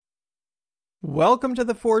Welcome to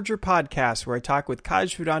the Forager Podcast, where I talk with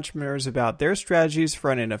cottage food entrepreneurs about their strategies for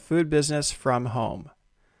running a food business from home.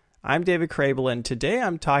 I'm David Crable, and today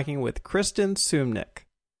I'm talking with Kristyn Suemnick.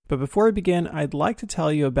 But before we begin, I'd like to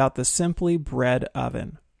tell you about the Simply Bread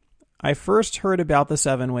Oven. I first heard about this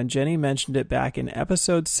oven when Jenny mentioned it back in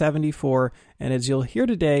episode 74, and as you'll hear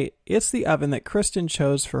today, it's the oven that Kristyn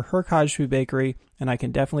chose for her cottage food bakery, and I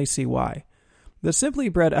can definitely see why. The Simply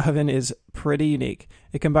Bread Oven is pretty unique.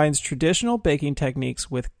 It combines traditional baking techniques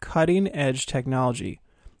with cutting-edge technology,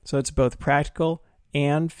 so it's both practical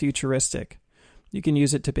and futuristic. You can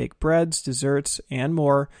use it to bake breads, desserts, and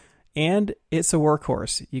more, and it's a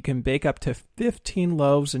workhorse. You can bake up to 15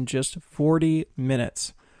 loaves in just 40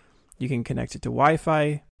 minutes. You can connect it to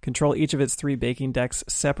Wi-Fi, control each of its 3 baking decks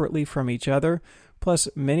separately from each other, plus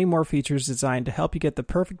many more features designed to help you get the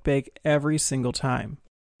perfect bake every single time.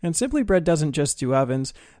 And Simply Bread doesn't just do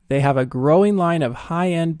ovens. They have a growing line of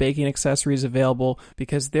high-end baking accessories available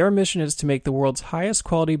because their mission is to make the world's highest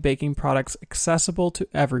quality baking products accessible to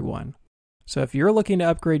everyone. So if you're looking to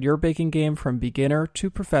upgrade your baking game from beginner to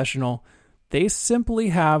professional, they simply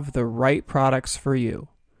have the right products for you.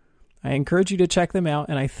 I encourage you to check them out,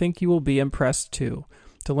 and I think you will be impressed too.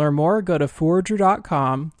 To learn more, go to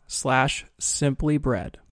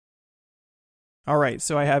forager.com/simplybread. All right,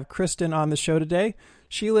 so I have Kristyn on the show today.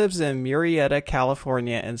 She lives in Murrieta,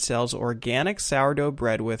 California, and sells organic sourdough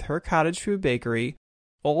bread with her cottage food bakery,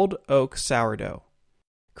 Old Oak Sourdough.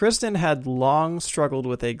 Kristyn had long struggled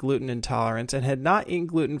with a gluten intolerance and had not eaten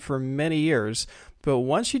gluten for many years, but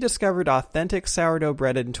once she discovered authentic sourdough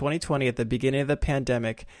bread in 2020 at the beginning of the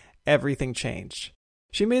pandemic, everything changed.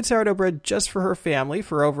 She made sourdough bread just for her family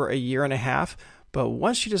for over a year and a half, but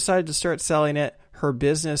once she decided to start selling it, her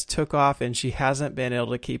business took off and she hasn't been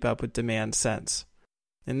able to keep up with demand since.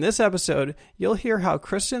 In this episode, you'll hear how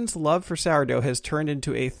Kristyn's love for sourdough has turned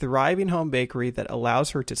into a thriving home bakery that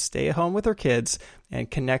allows her to stay at home with her kids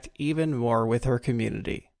and connect even more with her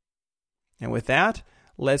community. And with that,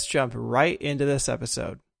 let's jump right into this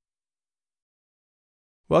episode.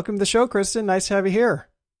 Welcome to the show, Kristyn. Nice to have you here.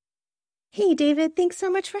 Hey, David. Thanks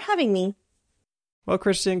so much for having me. Well,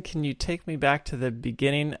 Kristyn, can you take me back to the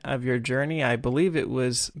beginning of your journey? I believe it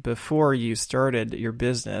was before you started your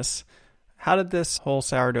business. How did this whole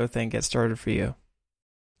sourdough thing get started for you?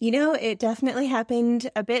 You know, it definitely happened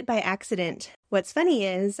a bit by accident. What's funny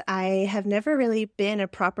is I have never really been a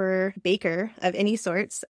proper baker of any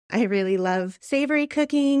sorts. I really love savory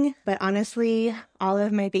cooking, but honestly, all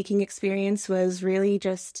of my baking experience was really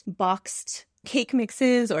just boxed cake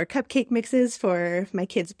mixes or cupcake mixes for my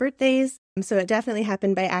kids' birthdays. So it definitely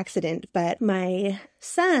happened by accident, but my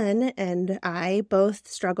son and I both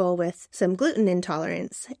struggle with some gluten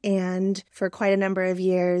intolerance. And for quite a number of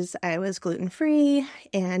years, I was gluten-free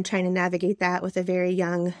and trying to navigate that with a very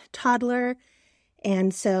young toddler.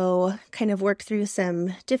 And so kind of worked through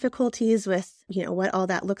some difficulties with, what all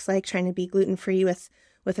that looks like, trying to be gluten-free with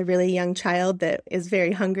a really young child that is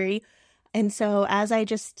very hungry. And so as I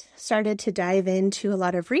just started to dive into a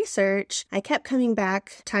lot of research, I kept coming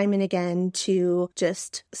back time and again to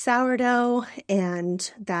just sourdough and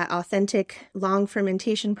that authentic long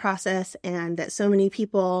fermentation process, and that so many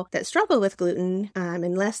people that struggle with gluten,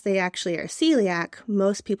 unless they actually are celiac,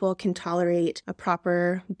 most people can tolerate a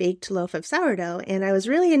proper baked loaf of sourdough. And I was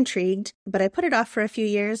really intrigued, but I put it off for a few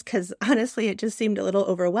years because honestly, it just seemed a little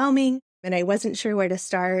overwhelming. And I wasn't sure where to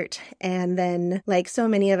start. And then, like so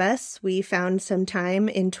many of us, we found some time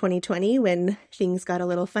in 2020 when things got a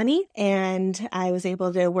little funny. And I was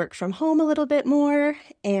able to work from home a little bit more.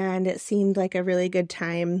 And it seemed like a really good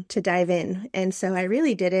time to dive in. And so I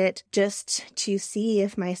really did it just to see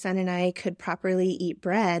if my son and I could properly eat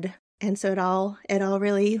bread. And so it all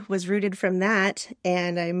really was rooted from that.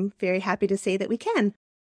 And I'm very happy to say that we can.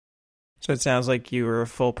 So it sounds like you were a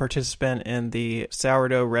full participant in the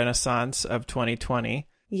sourdough renaissance of 2020.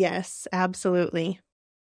 Yes, absolutely.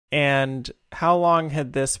 And how long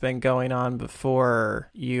had this been going on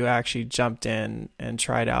before you actually jumped in and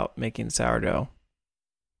tried out making sourdough?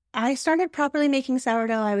 I started properly making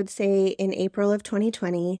sourdough, I would say, in April of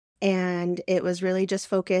 2020. And it was really just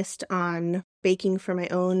focused on baking for my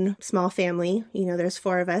own small family. There's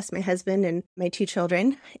 4 of us, my husband and my 2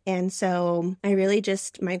 children. And so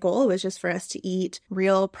my goal was just for us to eat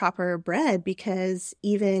real proper bread, because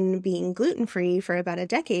even being gluten-free for about a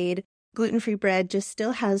decade, gluten-free bread just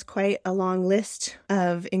still has quite a long list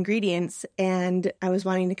of ingredients. And I was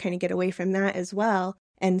wanting to kind of get away from that as well.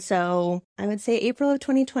 And so I would say April of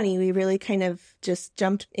 2020, we really kind of just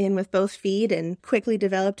jumped in with both feet and quickly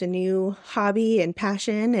developed a new hobby and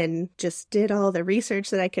passion and just did all the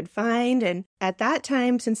research that I could find. And at that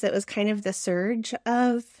time, since it was kind of the surge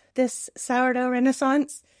of this sourdough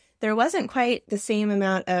renaissance, there wasn't quite the same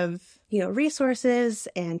amount of, resources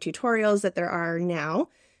and tutorials that there are now.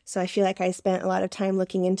 So I feel like I spent a lot of time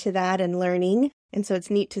looking into that and learning. And so it's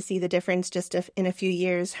neat to see the difference just in a few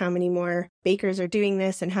years, how many more bakers are doing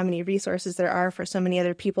this and how many resources there are for so many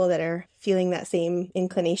other people that are feeling that same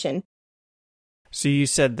inclination. So you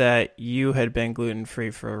said that you had been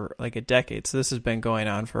gluten-free for like a decade. So this has been going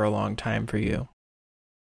on for a long time for you.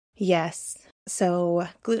 Yes. So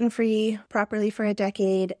gluten-free properly for a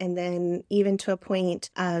decade, and then even to a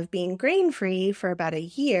point of being grain-free for about a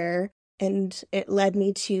year. And it led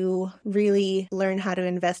me to really learn how to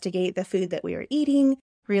investigate the food that we were eating,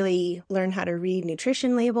 really learn how to read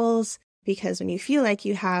nutrition labels, because when you feel like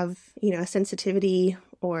you have, a sensitivity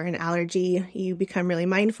or an allergy, you become really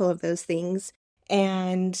mindful of those things.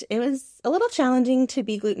 And it was a little challenging to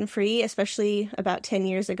be gluten-free, especially about 10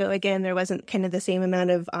 years ago. Again, there wasn't kind of the same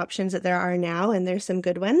amount of options that there are now, and there's some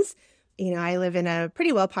good ones. I live in a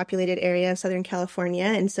pretty well-populated area of Southern California,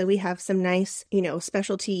 and so we have some nice,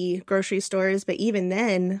 specialty grocery stores. But even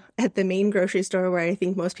then, at the main grocery store where I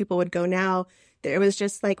think most people would go now, there was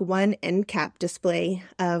just like one end cap display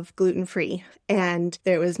of gluten-free. And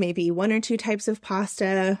there was maybe one or two types of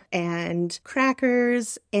pasta and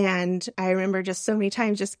crackers. And I remember just so many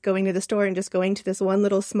times just going to the store and just going to this one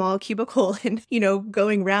little small cubicle and,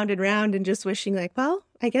 going round and round and just wishing like, well,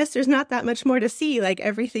 I guess there's not that much more to see. Like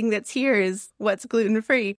everything that's here is what's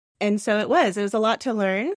gluten-free. And so it was a lot to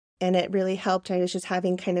learn. And it really helped. I was just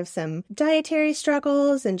having kind of some dietary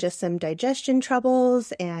struggles and just some digestion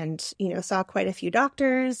troubles and, saw quite a few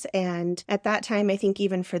doctors. And at that time, I think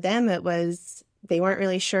even for them, they weren't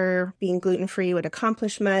really sure being gluten-free would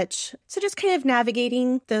accomplish much. So just kind of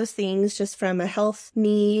navigating those things just from a health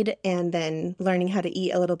need and then learning how to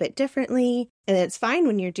eat a little bit differently. And it's fine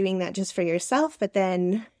when you're doing that just for yourself. But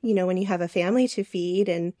then, when you have a family to feed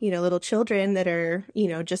and, little children that are,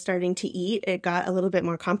 just starting to eat, it got a little bit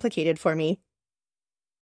more complicated for me.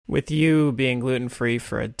 With you being gluten-free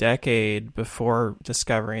for a decade before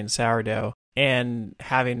discovering sourdough, and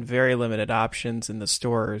having very limited options in the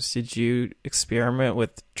stores, did you experiment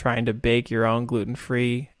with trying to bake your own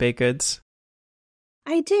gluten-free baked goods?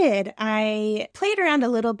 I did. I played around a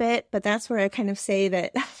little bit, but that's where I kind of say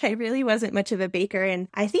that I really wasn't much of a baker. And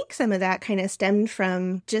I think some of that kind of stemmed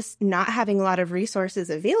from just not having a lot of resources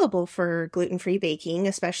available for gluten-free baking,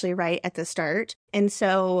 especially right at the start. And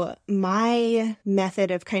so my method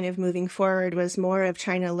of kind of moving forward was more of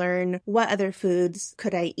trying to learn what other foods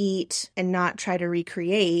could I eat and not try to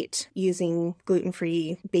recreate using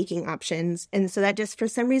gluten-free baking options. And so that just, for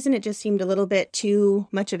some reason, it just seemed a little bit too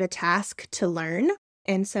much of a task to learn.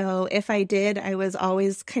 And so if I did, I was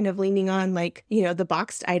always kind of leaning on the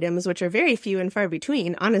boxed items, which are very few and far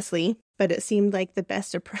between, honestly, but it seemed like the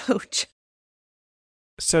best approach.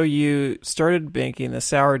 So you started baking the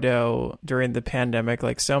sourdough during the pandemic,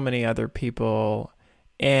 like so many other people.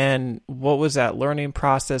 And what was that learning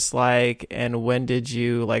process like? And when did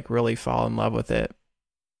you really fall in love with it?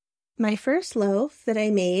 My first loaf that I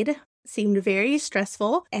made seemed very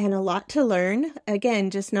stressful and a lot to learn. Again,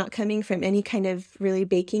 just not coming from any kind of really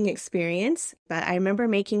baking experience. But I remember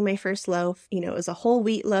making my first loaf. It was a whole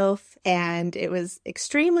wheat loaf and it was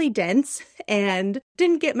extremely dense and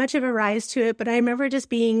didn't get much of a rise to it. But I remember just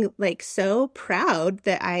being so proud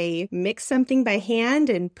that I mixed something by hand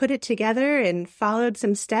and put it together and followed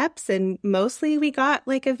some steps. And mostly we got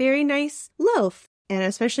a very nice loaf. And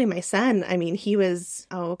especially my son, he was,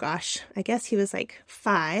 I guess he was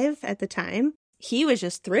 5 at the time. He was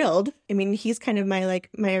just thrilled. He's kind of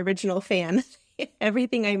my original fan.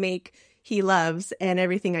 Everything I make, he loves, and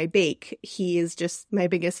everything I bake, he is just my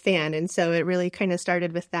biggest fan. And so it really kind of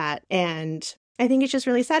started with that. And I think it's just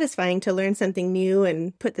really satisfying to learn something new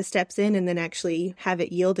and put the steps in and then actually have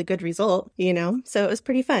it yield a good result, So it was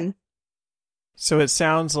pretty fun. So it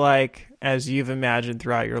sounds like, as you've imagined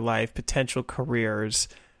throughout your life, potential careers,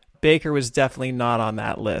 baker was definitely not on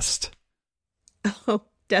that list. Oh,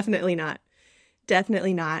 definitely not.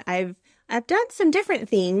 Definitely not. I've done some different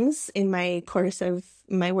things in my course of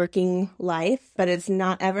my working life, but it's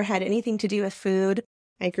not ever had anything to do with food.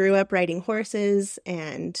 I grew up riding horses,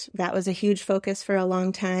 and that was a huge focus for a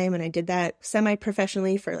long time. And I did that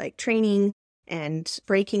semi-professionally for training and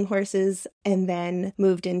breaking horses, and then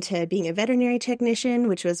moved into being a veterinary technician,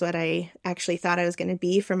 which was what I actually thought I was going to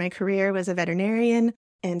be for my career, was a veterinarian.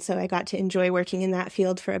 And so I got to enjoy working in that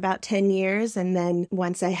field for about 10 years. And then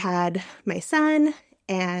once I had my son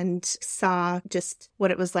and saw just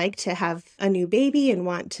what it was like to have a new baby and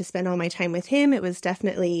want to spend all my time with him. It was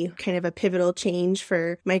definitely kind of a pivotal change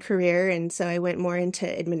for my career. And so I went more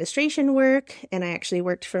into administration work, and I actually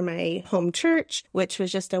worked for my home church, which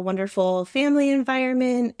was just a wonderful family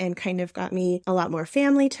environment and kind of got me a lot more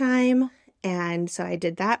family time. And so I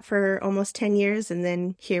did that for almost 10 years. And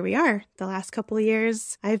then here we are. The last couple of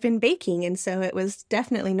years, I've been baking. And so it was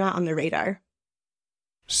definitely not on the radar.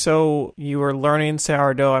 So you were learning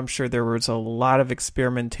sourdough. I'm sure there was a lot of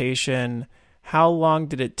experimentation. How long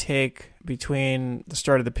did it take between the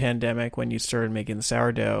start of the pandemic, when you started making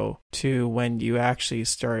sourdough, to when you actually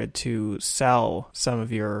started to sell some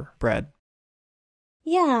of your bread?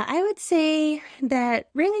 Yeah, I would say that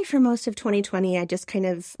really for most of 2020, I just kind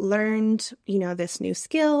of learned, this new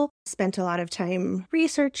skill, spent a lot of time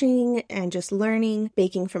researching and just learning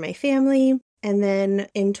baking for my family. And then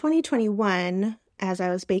in 2021, as I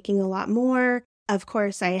was baking a lot more, of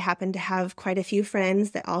course, I happened to have quite a few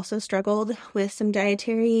friends that also struggled with some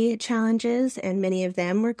dietary challenges, and many of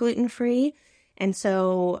them were gluten-free. And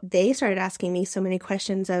so they started asking me so many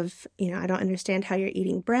questions of, I don't understand how you're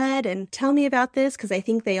eating bread, and tell me about this, because I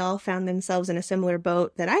think they all found themselves in a similar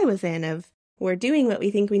boat that I was in of, we're doing what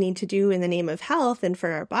we think we need to do in the name of health and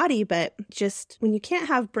for our body, but just when you can't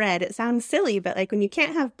have bread, it sounds silly, but like when you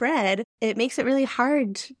can't have bread, it makes it really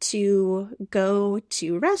hard to go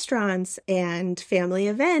to restaurants and family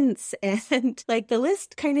events. And like the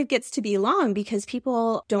list kind of gets to be long because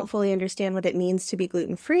people don't fully understand what it means to be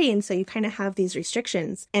gluten-free. And so you kind of have these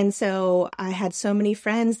restrictions. And so I had so many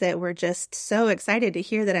friends that were just so excited to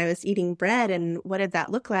hear that I was eating bread and what did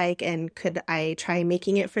that look like? And could I try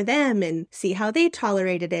making it for them and see how they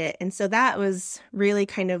tolerated it? And so that was really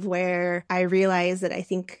kind of where I realized that I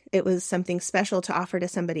think it was something special to offer to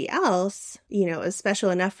somebody else. It was special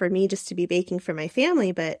enough for me just to be baking for my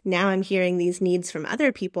family, but now I'm hearing these needs from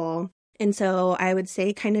other people. And so I would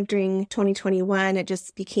say kind of during 2021, it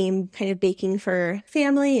just became kind of baking for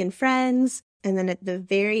family and friends. And then at the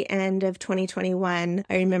very end of 2021,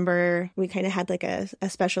 I remember we kind of had like a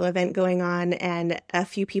special event going on, and a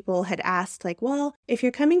few people had asked like, well, if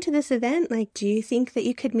you're coming to this event, like, do you think that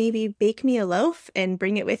you could maybe bake me a loaf and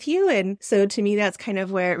bring it with you? And so to me, that's kind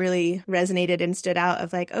of where it really resonated and stood out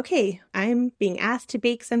of like, okay, I'm being asked to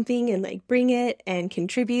bake something and like bring it and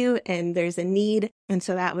contribute, and there's a need. And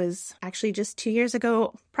so that was actually just 2 years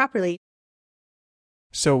ago properly.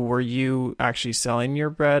 So were you actually selling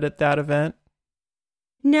your bread at that event?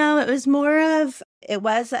 No, it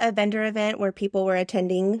was a vendor event where people were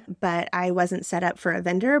attending, but I wasn't set up for a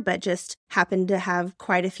vendor, but just happened to have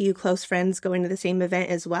quite a few close friends going to the same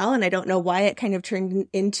event as well. And I don't know why it kind of turned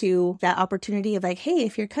into that opportunity of like, hey,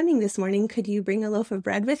 if you're coming this morning, could you bring a loaf of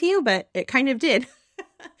bread with you? But it kind of did.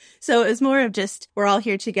 So it was more of just, we're all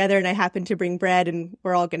here together and I happen to bring bread and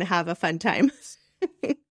we're all going to have a fun time.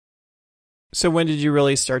 So when did you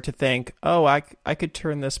really start to think, oh, I could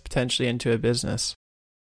turn this potentially into a business?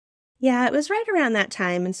 Yeah, it was right around that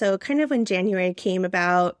time. And so kind of when January came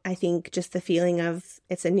about, I think just the feeling of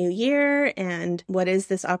it's a new year and what is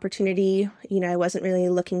this opportunity? I wasn't really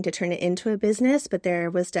looking to turn it into a business, but there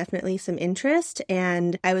was definitely some interest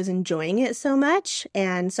and I was enjoying it so much.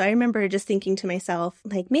 And so I remember just thinking to myself,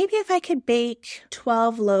 like, maybe if I could bake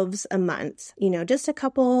 12 loaves a month, just a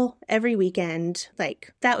couple every weekend,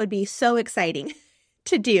 like that would be so exciting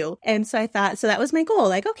to do. And so I thought, so that was my goal.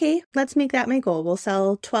 Like, okay, let's make that my goal. We'll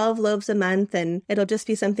sell 12 loaves a month and it'll just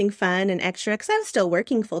be something fun and extra because I was still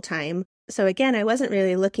working full time. So again, I wasn't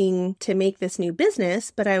really looking to make this new business,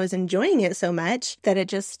 but I was enjoying it so much that it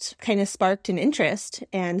just kind of sparked an interest.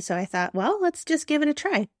 And so I thought, well, let's just give it a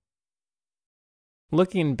try.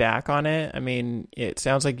 Looking back on it, I mean, it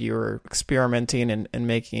sounds like you were experimenting and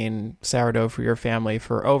making sourdough for your family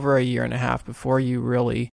for over a year and a half before you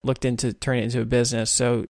really looked into turning it into a business.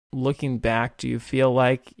 So looking back, do you feel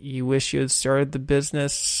like you wish you had started the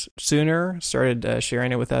business sooner, started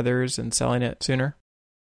sharing it with others and selling it sooner?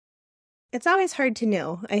 It's always hard to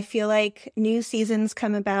know. I feel like new seasons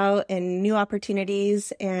come about and new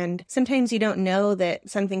opportunities, and sometimes you don't know that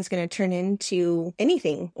something's going to turn into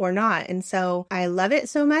anything or not. And so I love it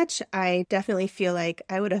so much. I definitely feel like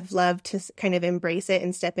I would have loved to kind of embrace it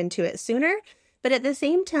and step into it sooner. But at the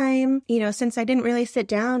same time, since I didn't really sit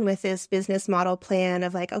down with this business model plan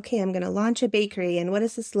of like, okay, I'm going to launch a bakery and what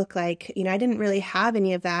does this look like? I didn't really have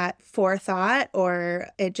any of that forethought, or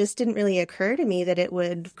it just didn't really occur to me that it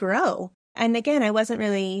would grow. And again, I wasn't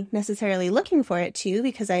really necessarily looking for it too,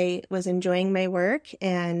 because I was enjoying my work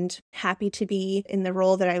and happy to be in the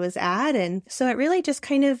role that I was at. And so it really just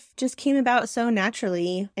kind of just came about so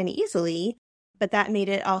naturally and easily. But that made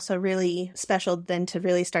it also really special then to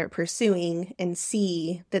really start pursuing and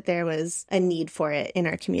see that there was a need for it in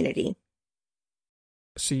our community.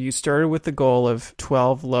 So you started with the goal of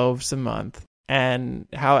 12 loaves a month. And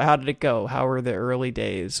how did it go? How were the early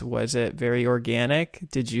days? Was it very organic?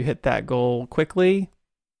 Did you hit that goal quickly?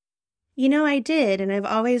 I did, and I've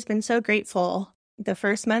always been so grateful. The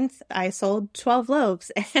first month, I sold 12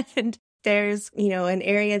 loaves, and there's, an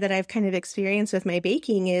area that I've kind of experienced with my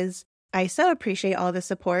baking is I so appreciate all the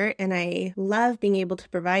support, and I love being able to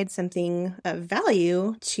provide something of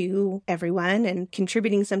value to everyone and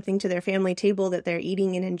contributing something to their family table that they're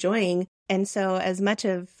eating and enjoying. And so as much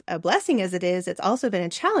of a blessing as it is, it's also been a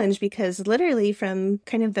challenge because literally from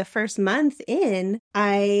kind of the first month in,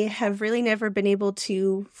 I have really never been able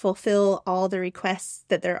to fulfill all the requests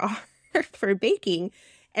that there are for baking.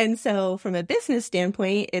 And so from a business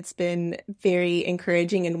standpoint, it's been very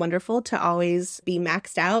encouraging and wonderful to always be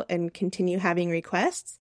maxed out and continue having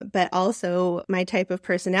requests. But also my type of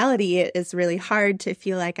personality, it is really hard to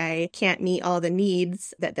feel like I can't meet all the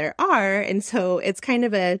needs that there are. And so it's kind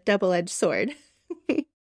of a double-edged sword.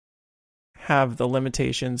 Have the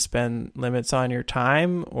limitations been limits on your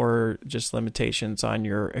time or just limitations on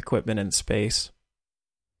your equipment and space?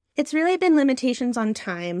 It's really been limitations on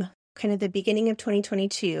time. Kind of the beginning of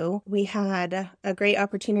 2022, we had a great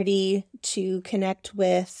opportunity to connect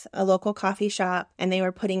with a local coffee shop, and they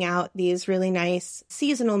were putting out these really nice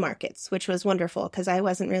seasonal markets, which was wonderful because I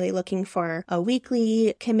wasn't really looking for a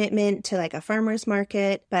weekly commitment to like a farmer's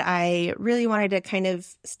market, but I really wanted to kind of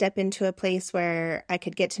step into a place where I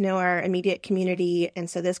could get to know our immediate community. And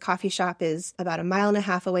so this coffee shop is about 1.5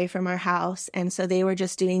 miles away from our house. And so they were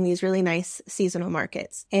just doing these really nice seasonal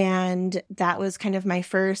markets. And that was kind of my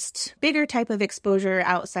first bigger type of exposure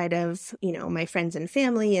outside of, my friends and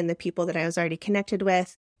family and the people that I was already connected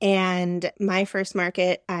with. And my first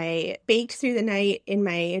market, I baked through the night in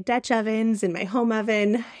my Dutch ovens, in my home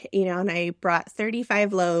oven, and I brought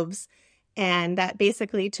 35 loaves. And that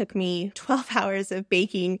basically took me 12 hours of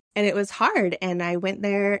baking, and it was hard. And I went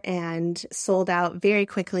there and sold out very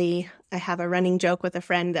quickly. I have a running joke with a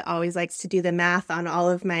friend that always likes to do the math on all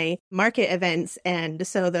of my market events. And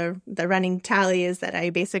so the running tally is that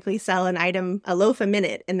I basically sell an item, a loaf a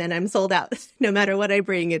minute, and then I'm sold out no matter what I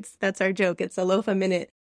bring. That's our joke. It's a loaf a minute.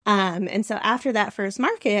 And so after that first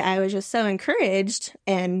market, I was just so encouraged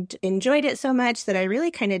and enjoyed it so much that I really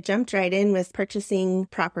kind of jumped right in with purchasing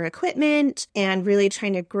proper equipment and really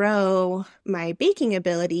trying to grow my baking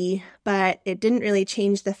ability. But it didn't really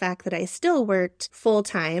change the fact that I still worked full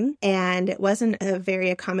time, and it wasn't a very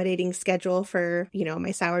accommodating schedule for,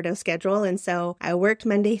 my sourdough schedule. And so I worked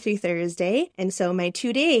Monday through Thursday. And so my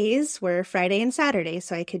 2 days were Friday and Saturday.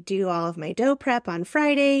 So I could do all of my dough prep on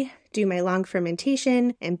Friday, do my long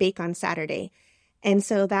fermentation, and bake on Saturday. And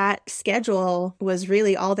so that schedule was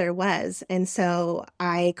really all there was. And so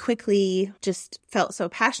I quickly just felt so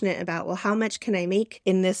passionate about, well, how much can I make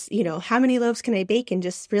in this, how many loaves can I bake in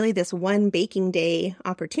just really this one baking day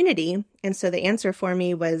opportunity? And so the answer for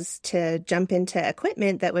me was to jump into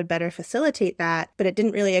equipment that would better facilitate that. But it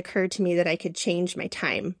didn't really occur to me that I could change my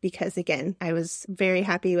time because, again, I was very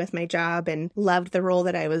happy with my job and loved the role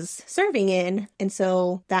that I was serving in. And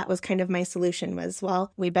so that was kind of my solution was,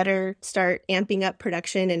 well, we better start amping up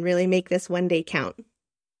production and really make this one day count.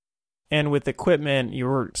 And with equipment, you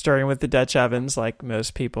were starting with the Dutch ovens like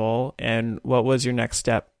most people. And what was your next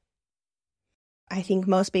step? I think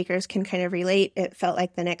most bakers can kind of relate. It felt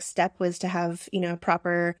like the next step was to have, a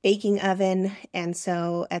proper baking oven. And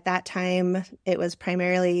so at that time, it was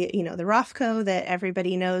primarily, the Rofco that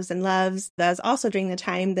everybody knows and loves. That was also during the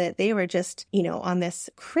time that they were just, on this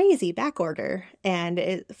crazy back order. And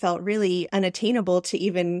it felt really unattainable to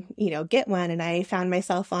even, get one. And I found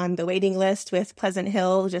myself on the waiting list with Pleasant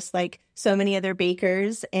Hill, just like so many other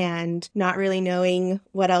bakers, and not really knowing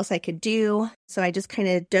what else I could do. So I just kind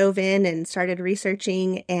of dove in and started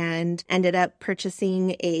researching and ended up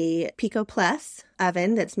purchasing a Pico Plus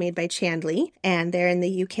oven that's made by Chandley, and they're in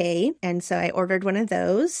the UK. And so I ordered one of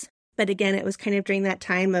those. But again, it was kind of during that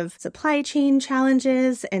time of supply chain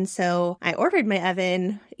challenges. And so I ordered my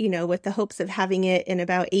oven, with the hopes of having it in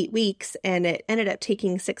about 8 weeks, and it ended up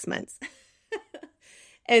taking 6 months.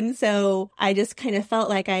 And so I just kind of felt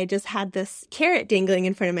like I just had this carrot dangling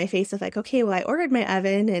in front of my face of like, okay, well, I ordered my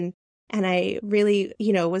oven and I really,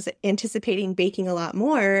 was anticipating baking a lot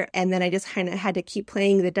more. And then I just kind of had to keep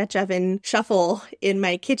playing the Dutch oven shuffle in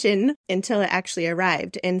my kitchen until it actually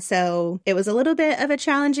arrived. And so it was a little bit of a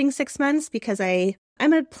challenging 6 months because I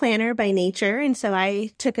I'm a planner by nature, and so I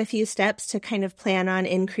took a few steps to kind of plan on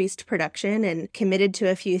increased production and committed to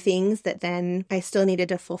a few things that then I still needed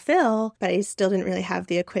to fulfill, but I still didn't really have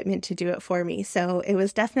the equipment to do it for me. So it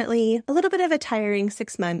was definitely a little bit of a tiring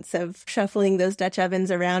 6 months of shuffling those Dutch ovens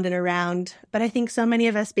around and around. But I think so many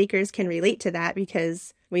of us bakers can relate to that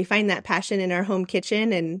because we find that passion in our home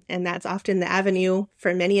kitchen, and that's often the avenue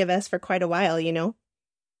for many of us for quite a while, you know?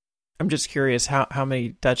 I'm just curious, how many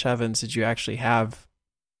Dutch ovens did you actually have?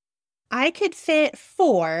 I could fit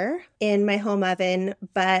 4 in my home oven,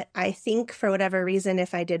 but I think for whatever reason,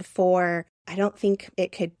 if I did 4, I don't think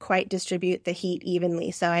it could quite distribute the heat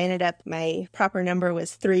evenly. So I ended up, my proper number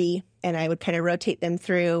was 3, and I would kind of rotate them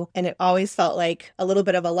through. And it always felt like a little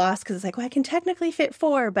bit of a loss because it's like, well, I can technically fit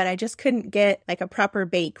 4, but I just couldn't get like a proper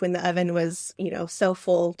bake when the oven was, so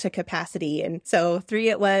full to capacity. And so 3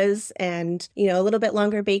 it was, and, a little bit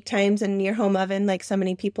longer bake times in your home oven, like so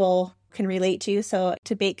many people can relate to. So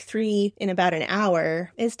to bake 3 in about an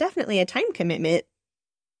hour is definitely a time commitment.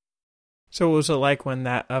 So what was it like when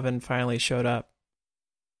that oven finally showed up?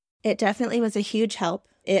 It definitely was a huge help.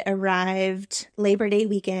 It arrived Labor Day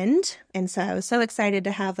weekend, and so I was so excited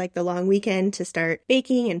to have like the long weekend to start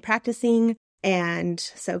baking and practicing. And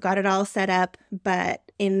so got it all set up. But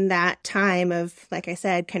in that time of, like I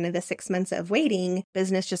said, kind of the 6 months of waiting,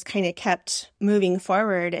 business just kind of kept moving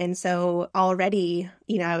forward. And so already,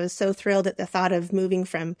 I was so thrilled at the thought of moving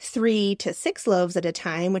from 3 to 6 loaves at a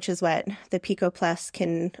time, which is what the Pico Plus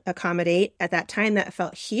can accommodate. At that time, that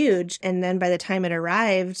felt huge. And then by the time it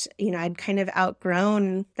arrived, I'd kind of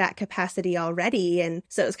outgrown that capacity already. And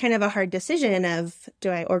so it was kind of a hard decision of,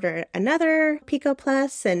 do I order another Pico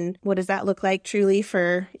Plus? And what does that look like truly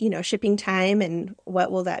for, shipping time, and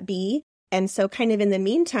what will that be? And so kind of in the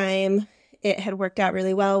meantime, it had worked out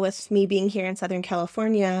really well with me being here in Southern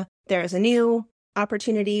California. There was a new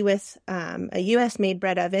opportunity with a US made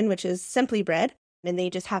bread oven, which is Simply Bread. And they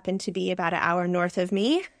just happened to be about an hour north of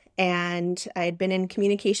me. And I had been in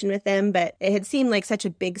communication with them, but it had seemed like such a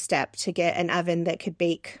big step to get an oven that could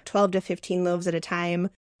bake 12 to 15 loaves at a time.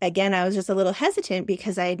 Again, I was just a little hesitant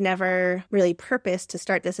because I had never really purposed to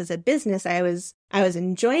start this as a business. I was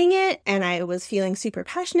enjoying it, and I was feeling super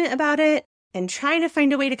passionate about it and trying to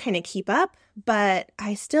find a way to kind of keep up, but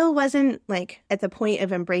I still wasn't like at the point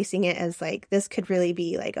of embracing it as like this could really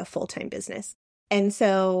be like a full-time business. And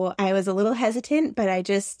so I was a little hesitant, but I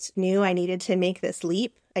just knew I needed to make this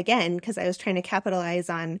leap again, because I was trying to capitalize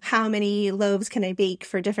on how many loaves can I bake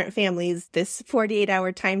for different families, this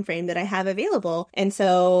 48-hour time frame that I have available. And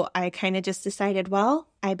so I kind of just decided, well,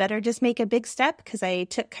 I better just make a big step, because I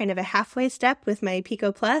took kind of a halfway step with my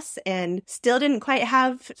Pico Plus and still didn't quite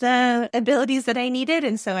have the abilities that I needed.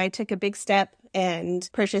 And so I took a big step and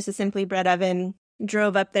purchased a Simply Bread oven,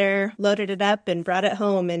 drove up there, loaded it up, and brought it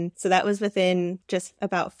home. And so that was within just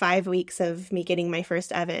about 5 weeks of me getting my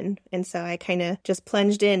first oven. And so I kind of just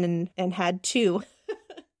plunged in and had 2.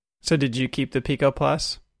 So did you keep the Pico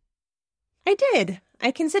Plus? I did.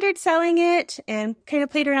 I considered selling it and kind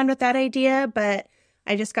of played around with that idea, but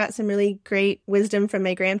I just got some really great wisdom from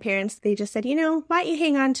my grandparents. They just said, why don't you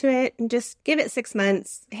hang on to it and just give it 6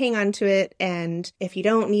 months, hang on to it. And if you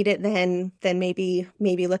don't need it, then maybe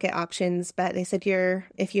look at options. But they said,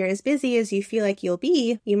 if you're as busy as you feel like you'll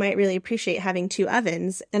be, you might really appreciate having 2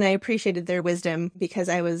 ovens. And I appreciated their wisdom, because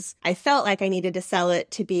I felt like I needed to sell it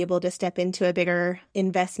to be able to step into a bigger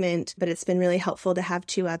investment. But it's been really helpful to have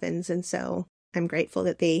 2 ovens. And so I'm grateful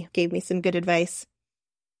that they gave me some good advice.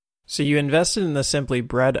 So you invested in the Simply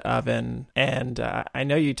Bread oven, and I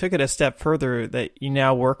know you took it a step further that you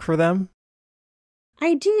now work for them.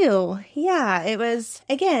 I do. Yeah,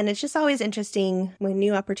 it's just always interesting when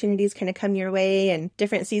new opportunities kind of come your way and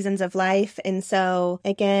different seasons of life. And so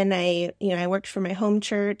again, I worked for my home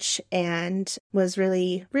church and was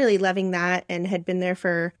really, really loving that, and had been there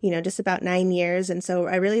for, just about 9 years. And so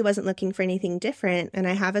I really wasn't looking for anything different. And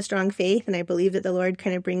I have a strong faith, and I believe that the Lord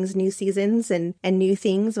kind of brings new seasons and new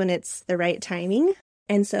things when it's the right timing.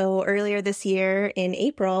 And so earlier this year in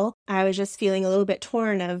April, I was just feeling a little bit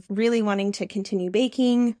torn of really wanting to continue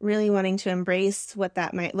baking, really wanting to embrace what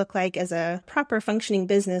that might look like as a proper functioning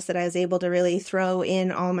business that I was able to really throw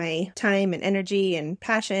in all my time and energy and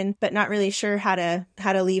passion, but not really sure how to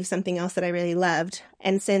leave something else that I really loved.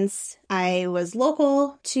 And since I was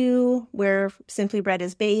local to where Simply Bread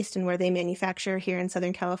is based and where they manufacture here in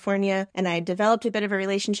Southern California, and I developed a bit of a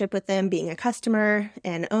relationship with them, being a customer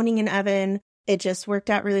and owning an oven, it just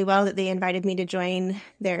worked out really well that they invited me to join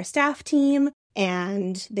their staff team,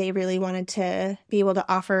 and they really wanted to be able to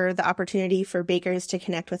offer the opportunity for bakers to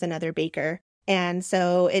connect with another baker. And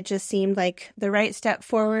so it just seemed like the right step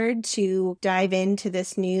forward to dive into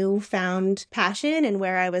this newfound passion and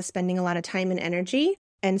where I was spending a lot of time and energy.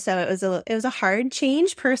 And so it was a hard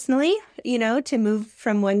change personally, to move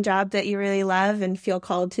from one job that you really love and feel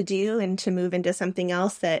called to do and to move into something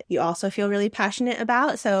else that you also feel really passionate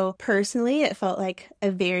about. So personally, it felt like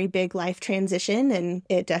a very big life transition, and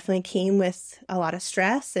it definitely came with a lot of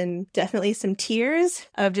stress and definitely some tears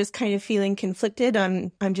of just kind of feeling conflicted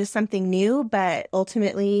on just something new. But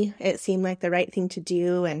ultimately, it seemed like the right thing to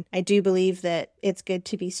do. And I do believe that it's good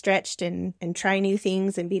to be stretched and try new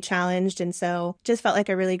things and be challenged. And so just felt like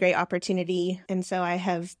a really great opportunity. And so I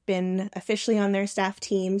have been officially on their staff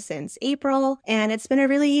team since April, and it's been a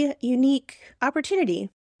really unique opportunity.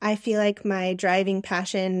 I feel like my driving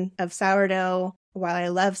passion of sourdough, while I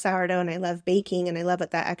love sourdough and I love baking and I love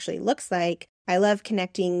what that actually looks like, I love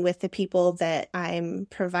connecting with the people that I'm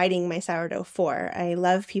providing my sourdough for. I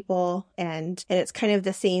love people, and it's kind of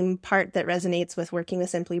the same part that resonates with working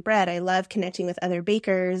with Simply Bread. I love connecting with other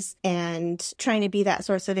bakers and trying to be that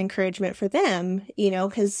source of encouragement for them,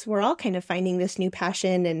 because we're all kind of finding this new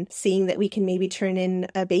passion and seeing that we can maybe turn in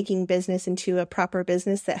a baking business into a proper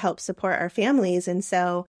business that helps support our families. And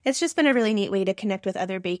so it's just been a really neat way to connect with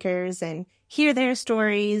other bakers and hear their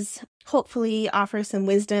stories, hopefully offer some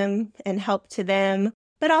wisdom and help to them,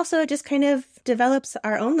 but also just kind of develops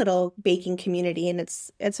our own little baking community. And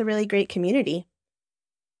it's a really great community.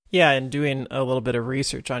 Yeah, and doing a little bit of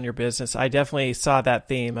research on your business, I definitely saw that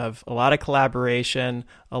theme of a lot of collaboration,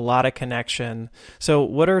 a lot of connection. So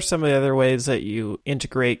what are some of the other ways that you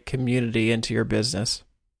integrate community into your business?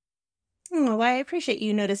 Oh, well, I appreciate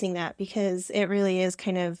you noticing that, because it really is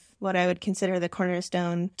kind of what I would consider the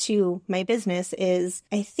cornerstone to my business is,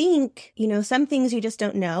 I think, some things you just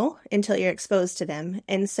don't know until you're exposed to them.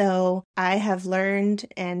 And so I have learned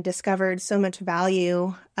and discovered so much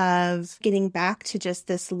value of getting back to just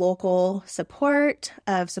this local support,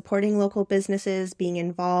 of supporting local businesses, being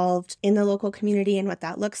involved in the local community and what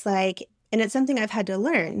that looks like. And it's something I've had to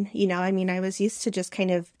learn. I was used to just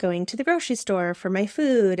kind of going to the grocery store for my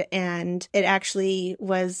food. And it actually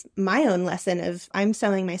was my own lesson of, I'm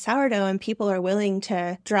selling my sourdough and people are willing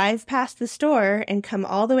to drive past the store and come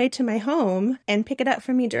all the way to my home and pick it up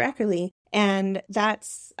from me directly. And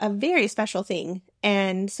that's a very special thing.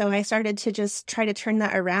 And so I started to just try to turn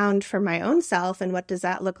that around for my own self. And what does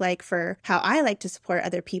that look like for how I like to support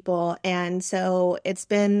other people? And so it's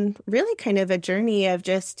been really kind of a journey of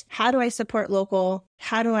just, how do I support local?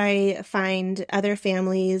 How do I find other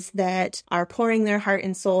families that are pouring their heart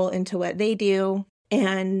and soul into what they do?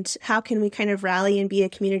 And how can we kind of rally and be a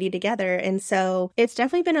community together? And so it's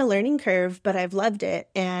definitely been a learning curve, but I've loved it.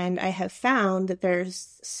 And I have found that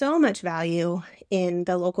there's so much value in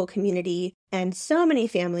the local community. And so many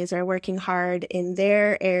families are working hard in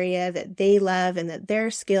their area that they love and that they're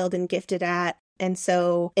skilled and gifted at. And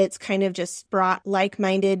so it's kind of just brought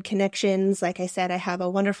like-minded connections. Like I said, I have a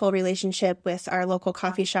wonderful relationship with our local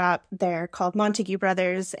coffee shop. They're called Montague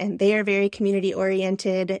Brothers, and they are very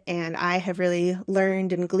community-oriented. And I have really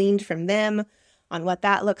learned and gleaned from them on what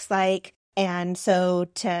that looks like. And so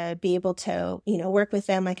to be able to, work with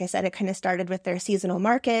them, like I said, it kind of started with their seasonal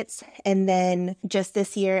markets. And then just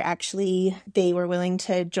this year, actually, they were willing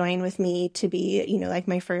to join with me to be, like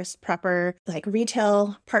my first proper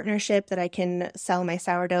retail partnership that I can sell my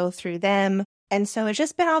sourdough through them. And so it's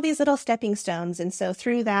just been all these little stepping stones. And so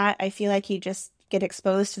through that, I feel like you just get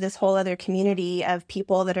exposed to this whole other community of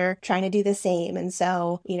people that are trying to do the same. And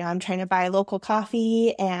so, I'm trying to buy local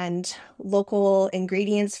coffee and local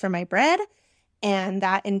ingredients for my bread. And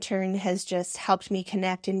that in turn has just helped me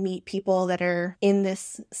connect and meet people that are in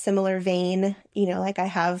this similar vein. I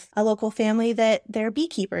have a local family that they're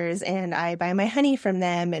beekeepers and I buy my honey from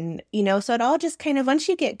them. And, so it all just kind of, once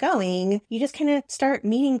you get going, you just kind of start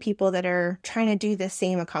meeting people that are trying to do the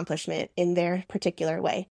same accomplishment in their particular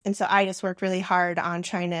way. And so I just worked really hard on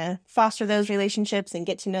trying to foster those relationships and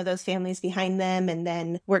get to know those families behind them and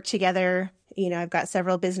then work together. I've got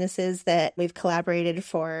several businesses that we've collaborated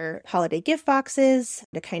for holiday gift boxes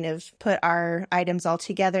to kind of put our items all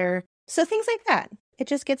together. So things like that. It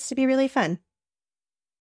just gets to be really fun.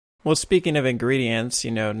 Well, speaking of ingredients,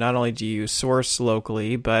 not only do you source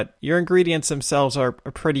locally, but your ingredients themselves are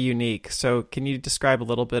pretty unique. So can you describe a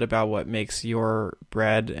little bit about what makes your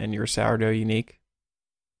bread and your sourdough unique?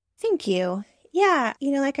 Thank you. Yeah,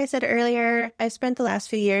 like I said earlier, I spent the last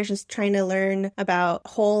few years just trying to learn about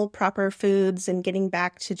whole, proper foods and getting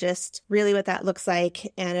back to just really what that looks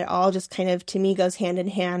like. And it all just kind of, to me, goes hand in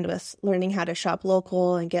hand with learning how to shop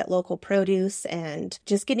local and get local produce and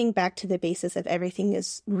just getting back to the basis of everything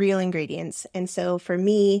is real ingredients. And so for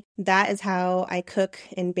me, that is how I cook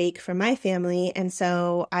and bake for my family. And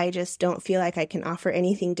so I just don't feel like I can offer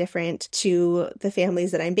anything different to the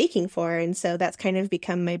families that I'm baking for. And so that's kind of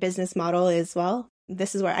become my business model as well.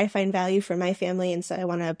 This is where I find value for my family. And so I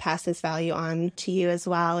want to pass this value on to you as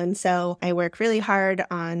well. And so I work really hard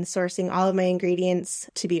on sourcing all of my ingredients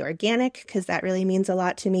to be organic because that really means a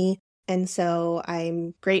lot to me. And so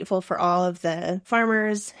I'm grateful for all of the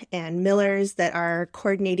farmers and millers that are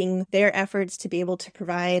coordinating their efforts to be able to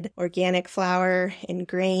provide organic flour and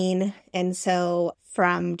grain. And so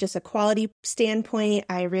from just a quality standpoint,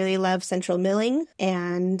 I really love central milling.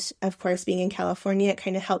 And of course, being in California, it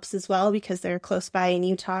kind of helps as well because they're close by in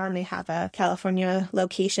Utah and they have a California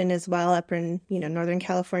location as well up in, Northern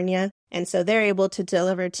California. And so they're able to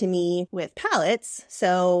deliver to me with pallets.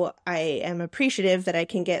 So I am appreciative that I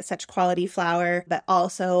can get such quality flour, but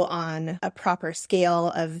also on a proper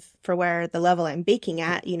scale for where the level I'm baking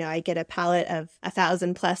at. I get a pallet of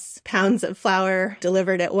 1,000+ pounds of flour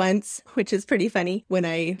delivered at once, which is pretty funny when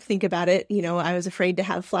I think about it. I was afraid to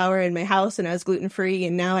have flour in my house and I was gluten-free.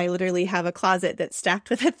 And now I literally have a closet that's stacked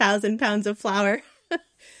with 1,000 pounds of flour.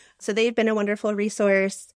 So they've been a wonderful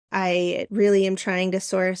resource. I really am trying to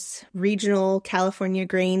source regional California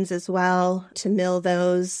grains as well, to mill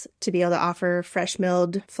those, to be able to offer fresh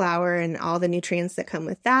milled flour and all the nutrients that come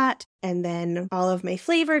with that. And then all of my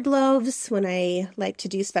flavored loaves, when I like to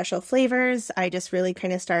do special flavors, I just really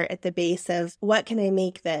kind of start at the base of what can I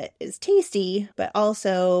make that is tasty, but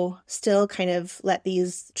also still kind of let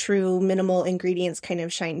these true minimal ingredients kind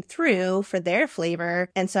of shine through for their flavor.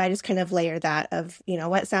 And so I just kind of layer that of,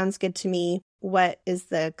 what sounds good to me, what is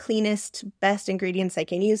the cleanest, best ingredients I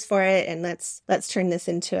can use for it, and let's turn this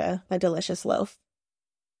into a delicious loaf.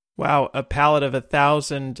 Wow, a pallet of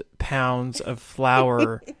 1,000 pounds of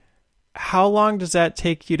flour. How long does that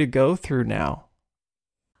take you to go through now?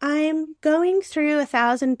 I'm going through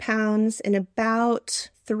 1,000 pounds in about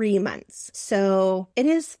 3 months. So it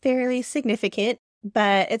is fairly significant.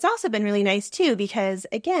 But it's also been really nice too, because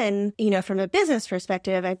again, from a business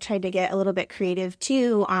perspective, I've tried to get a little bit creative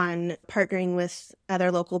too on partnering with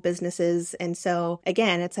other local businesses. And so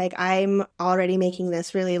again, it's like I'm already making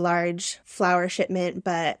this really large flour shipment,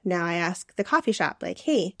 but now I ask the coffee shop, like,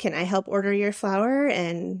 hey, can I help order your flour,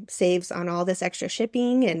 and saves on all this extra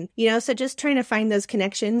shipping? And, so just trying to find those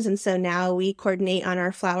connections. And so now we coordinate on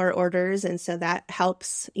our flour orders. And so that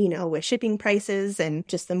helps, with shipping prices, and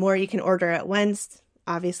just the more you can order at once,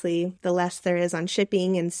 obviously, the less there is on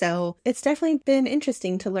shipping. And so it's definitely been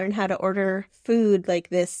interesting to learn how to order food like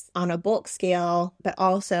this on a bulk scale, but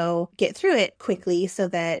also get through it quickly so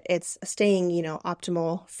that it's staying,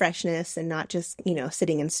 optimal freshness and not just,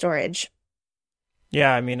 sitting in storage.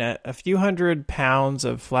 Yeah, I mean, a few 100 pounds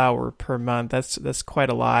of flour per month, that's quite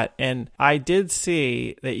a lot. And I did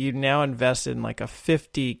see that you now invest in like a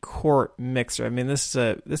 50-quart mixer. I mean, this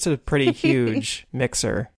is a pretty huge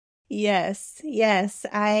mixer. Yes.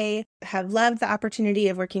 I have loved the opportunity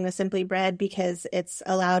of working with Simply Bread because it's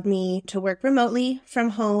allowed me to work remotely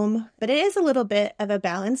from home. But it is a little bit of a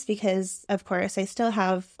balance because, of course, I still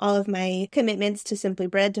have all of my commitments to Simply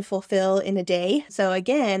Bread to fulfill in a day. So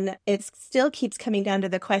again, it still keeps coming down to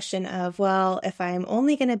the question of, well, if I'm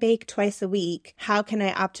only going to bake twice a week, how can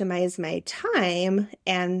I optimize my time?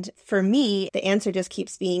 And for me, the answer just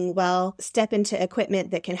keeps being, well, step into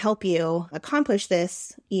equipment that can help you accomplish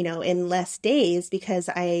this, in less days, because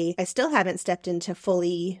I still haven't stepped into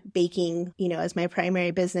fully baking, as my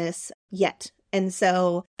primary business yet. And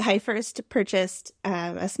so I first purchased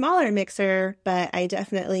a smaller mixer, but I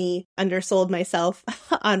definitely undersold myself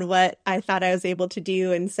on what I thought I was able to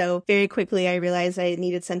do. And so very quickly I realized I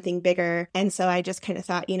needed something bigger. And so I just kind of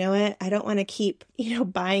thought, what, I don't want to keep,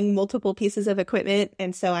 buying multiple pieces of equipment.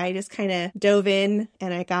 And so I just kind of dove in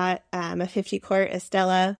and I got a 50-quart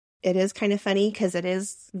Estella. It is kind of funny because it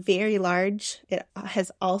is very large. It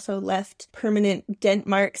has also left permanent dent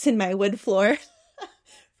marks in my wood floor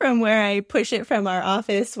from where I push it from our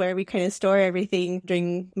office where we kind of store everything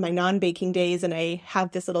during my non-baking days. And I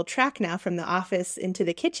have this little track now from the office into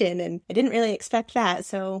the kitchen, and I didn't really expect that.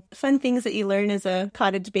 So fun things that you learn as a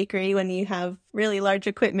cottage bakery when you have really large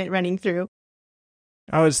equipment running through.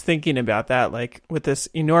 I was thinking about that, like with this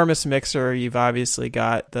enormous mixer, you've obviously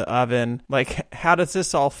got the oven. Like, how does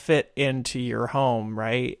this all fit into your home,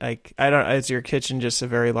 right? Like, is your kitchen just a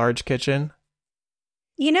very large kitchen?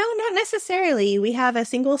 Not necessarily. We have a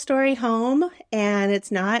single-story home, and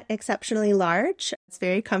it's not exceptionally large. It's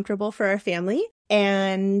very comfortable for our family.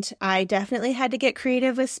 And I definitely had to get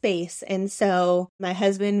creative with space. And so my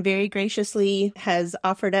husband very graciously has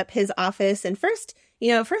offered up his office. And first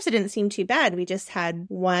it didn't seem too bad. We just had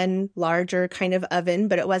one larger kind of oven,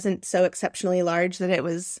 but it wasn't so exceptionally large that it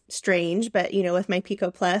was strange. But, with my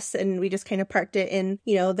Pico Plus, and we just kind of parked it in,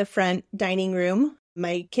 the front dining room.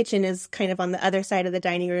 My kitchen is kind of on the other side of the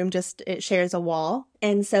dining room, just it shares a wall.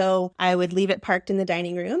 And so I would leave it parked in the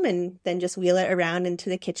dining room and then just wheel it around into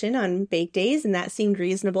the kitchen on bake days. And that seemed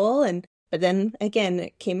reasonable. But then again,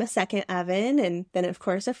 it came a second oven, and then of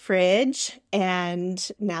course a fridge, and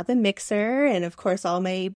now the mixer, and of course all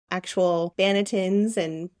my actual bannetons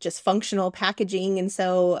and just functional packaging. And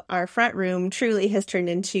so our front room truly has turned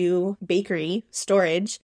into bakery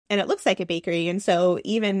storage. And it looks like a bakery. And so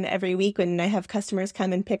even every week when I have customers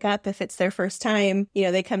come and pick up, if it's their first time,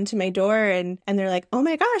 they come to my door and they're like, oh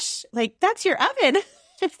my gosh, like that's your oven.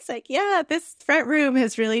 It's like, yeah, this front room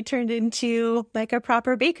has really turned into like a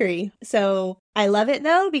proper bakery. So I love it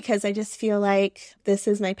though, because I just feel like this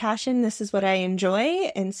is my passion. This is what I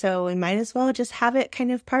enjoy. And so we might as well just have it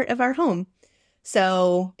kind of part of our home.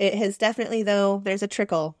 So it has definitely, though, there's a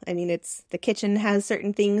trickle. I mean, the kitchen has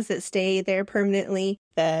certain things that stay there permanently.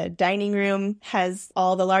 The dining room has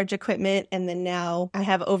all the large equipment. And then now I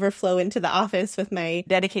have overflow into the office with my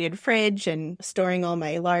dedicated fridge and storing all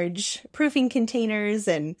my large proofing containers.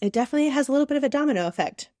 And it definitely has a little bit of a domino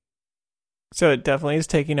effect. So it definitely is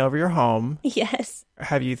taking over your home. Yes.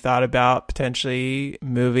 Have you thought about potentially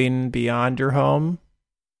moving beyond your home?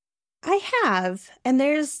 I have, and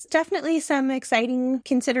there's definitely some exciting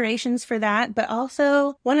considerations for that, but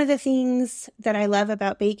also one of the things that I love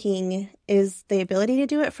about baking is the ability to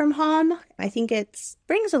do it from home. I think it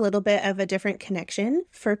brings a little bit of a different connection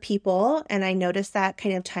for people, and I notice that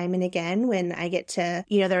kind of time and again when I get to,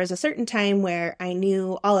 there was a certain time where I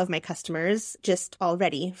knew all of my customers just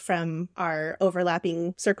already from our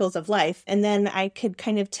overlapping circles of life, and then I could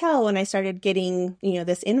kind of tell when I started getting,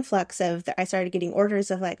 this influx of, I started getting orders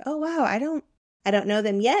of like, oh wow, I don't know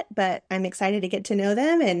them yet, but I'm excited to get to know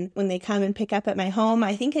them. And when they come and pick up at my home,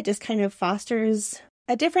 I think it just kind of fosters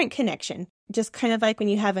a different connection. Just kind of like when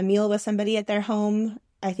you have a meal with somebody at their home,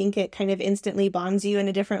 I think it kind of instantly bonds you in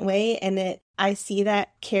a different way. And I see that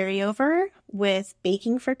carry over with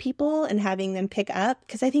baking for people and having them pick up,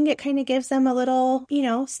 because I think it kind of gives them a little,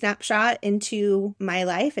 snapshot into my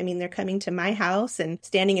life. I mean, they're coming to my house and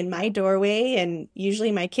standing in my doorway, and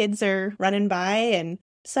usually my kids are running by. And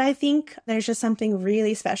so I think there's just something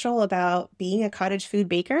really special about being a cottage food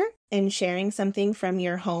baker and sharing something from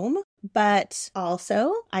your home. But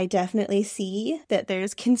also, I definitely see that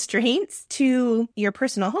there's constraints to your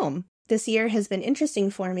personal home. This year has been interesting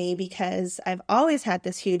for me because I've always had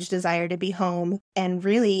this huge desire to be home. And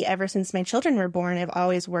really, ever since my children were born, I've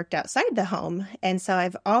always worked outside the home. And so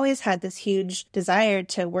I've always had this huge desire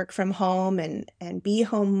to work from home and be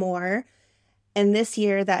home more. And this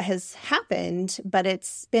year that has happened, but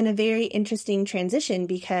it's been a very interesting transition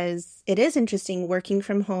because it is interesting working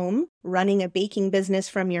from home, running a baking business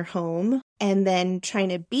from your home, and then trying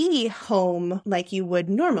to be home like you would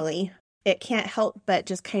normally. It can't help but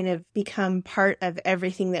just kind of become part of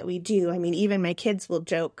everything that we do. I mean, even my kids will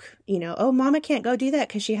joke, oh, mama can't go do that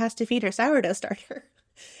because she has to feed her sourdough starter.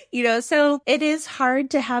 So it is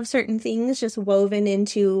hard to have certain things just woven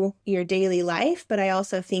into your daily life, but I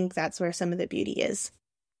also think that's where some of the beauty is.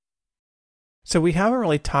 So we haven't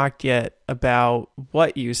really talked yet about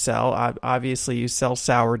what you sell. Obviously, you sell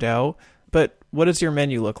sourdough, but what does your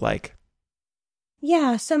menu look like?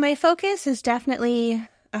 Yeah, so my focus is definitely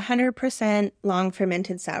 100% long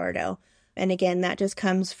fermented sourdough. And again, that just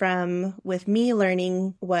comes from with me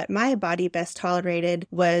learning what my body best tolerated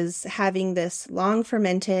was having this long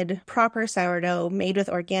fermented proper sourdough made with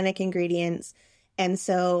organic ingredients. And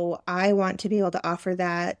so I want to be able to offer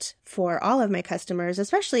that for all of my customers,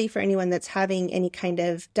 especially for anyone that's having any kind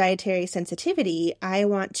of dietary sensitivity. I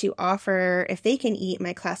want to offer, if they can eat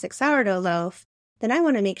my classic sourdough loaf, then I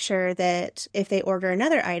want to make sure that if they order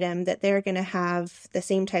another item, that they're going to have the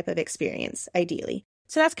same type of experience, ideally.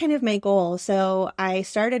 So that's kind of my goal. So I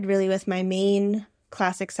started really with my main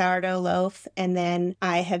classic sourdough loaf, and then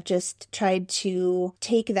I have just tried to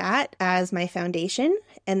take that as my foundation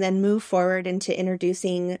and then move forward into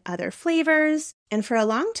introducing other flavors. And for a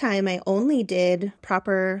long time, I only did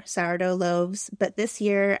proper sourdough loaves, but this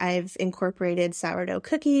year I've incorporated sourdough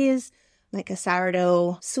cookies, like a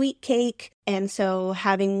sourdough sweet cake. And so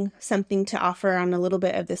having something to offer on a little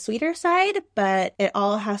bit of the sweeter side, but it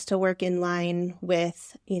all has to work in line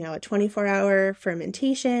with, a 24-hour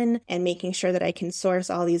fermentation and making sure that I can source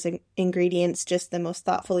all these ingredients just the most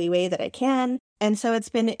thoughtfully way that I can. And so it's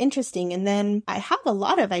been interesting. And then I have a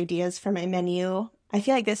lot of ideas for my menu. I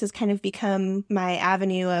feel like this has kind of become my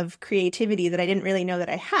avenue of creativity that I didn't really know that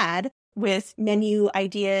I had, with menu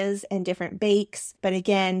ideas and different bakes. But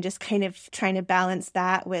again, just kind of trying to balance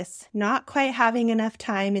that with not quite having enough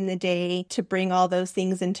time in the day to bring all those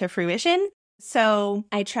things into fruition. So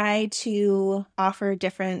I try to offer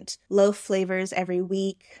different loaf flavors every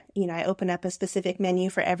week. I open up a specific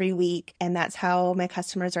menu for every week, and that's how my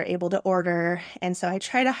customers are able to order. And so I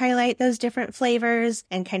try to highlight those different flavors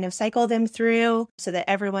and kind of cycle them through so that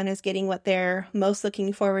everyone is getting what they're most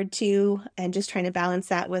looking forward to, and just trying to balance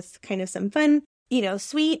that with kind of some fun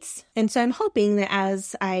sweets. And so I'm hoping that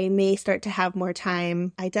as I may start to have more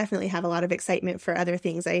time, I definitely have a lot of excitement for other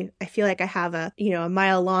things. I feel like I have a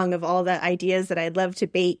mile long of all the ideas that I'd love to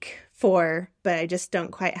bake for, but I just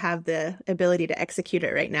don't quite have the ability to execute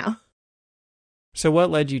it right now. So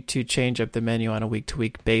what led you to change up the menu on a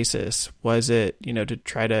week-to-week basis? Was it, to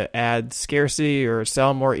try to add scarcity or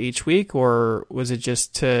sell more each week, or was it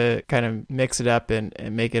just to kind of mix it up and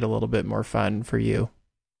make it a little bit more fun for you?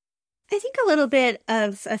 I think a little bit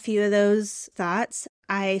of a few of those thoughts.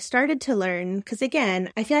 I started to learn, because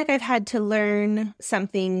again, I feel like I've had to learn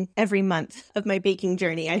something every month of my baking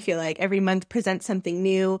journey. I feel like every month presents something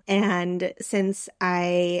new. And since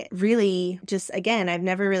I really I've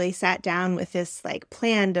never really sat down with this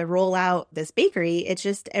plan to roll out this bakery. It's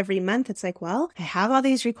just every month it's like, well, I have all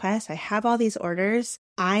these requests. I have all these orders.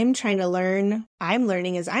 I'm trying to learn. I'm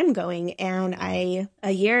learning as I'm going. And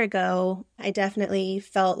a year ago, I definitely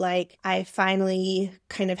felt like I finally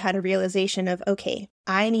kind of had a realization of, okay,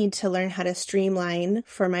 I need to learn how to streamline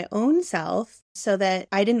for my own self so that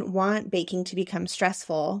I didn't want baking to become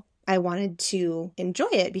stressful. I wanted to enjoy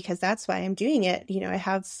it because that's why I'm doing it. I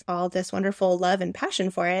have all this wonderful love and passion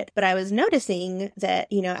for it. But I was noticing that,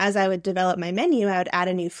 as I would develop my menu, I would add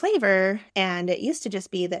a new flavor. And it used to just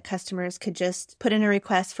be that customers could just put in a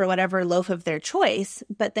request for whatever loaf of their choice.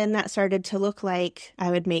 But then that started to look like I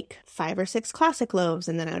would make 5 or 6 classic loaves,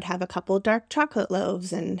 and then I would have a couple dark chocolate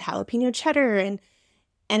loaves and jalapeno cheddar. And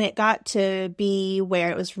it got to be where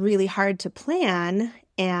it was really hard to plan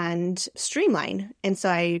and streamline. And so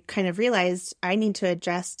I kind of realized I need to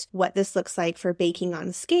adjust what this looks like for baking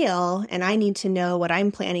on scale, and I need to know what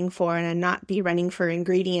I'm planning for and not be running for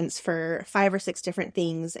ingredients for 5 or 6 different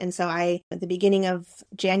things. And so at the beginning of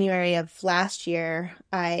January of last year,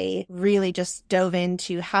 I really just dove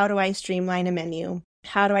into how do I streamline a menu?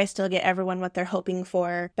 How do I still get everyone what they're hoping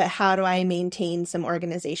for, but how do I maintain some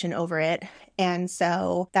organization over it? And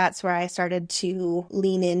so that's where I started to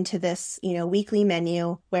lean into this, weekly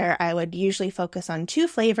menu where I would usually focus on 2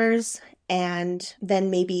 flavors and then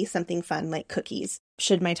maybe something fun like cookies,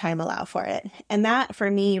 should my time allow for it. And that for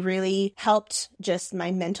me really helped just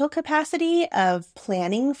my mental capacity of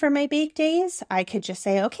planning for my bake days. I could just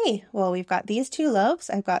say, okay, well, we've got these 2 loaves,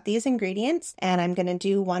 I've got these ingredients, and I'm going to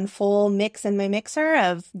do one full mix in my mixer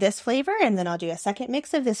of this flavor, and then I'll do a second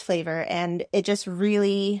mix of this flavor. And it just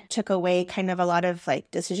really took away kind of a lot of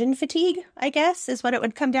decision fatigue, I guess, is what it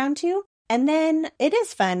would come down to. And then it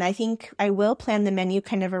is fun. I think I will plan the menu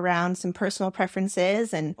kind of around some personal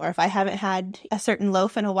preferences, or if I haven't had a certain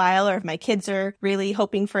loaf in a while, or if my kids are really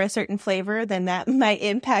hoping for a certain flavor, then that might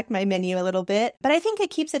impact my menu a little bit. But I think it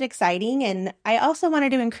keeps it exciting. And I also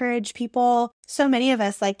wanted to encourage people. So many of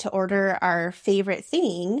us like to order our favorite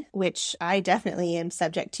thing, which I definitely am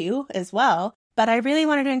subject to as well. But I really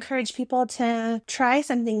wanted to encourage people to try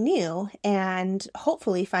something new and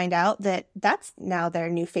hopefully find out that that's now their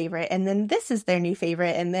new favorite. And then this is their new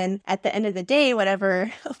favorite. And then at the end of the day, whatever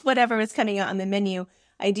was coming out on the menu,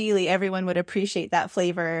 ideally everyone would appreciate that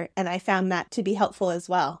flavor. And I found that to be helpful as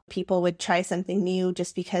well. People would try something new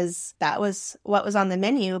just because that was what was on the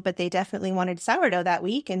menu, but they definitely wanted sourdough that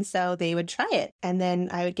week. And so they would try it. And then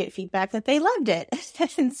I would get feedback that they loved it.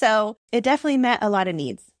 And so it definitely met a lot of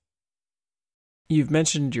needs. You've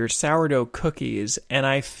mentioned your sourdough cookies, and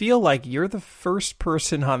I feel like you're the first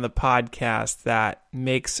person on the podcast that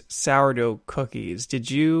makes sourdough cookies.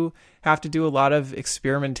 Did you have to do a lot of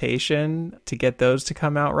experimentation to get those to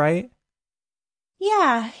come out right?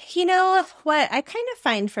 Yeah, you know what I kind of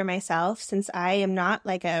find for myself, since I am not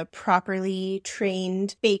like a properly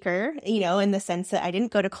trained baker, in the sense that I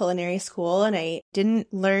didn't go to culinary school and I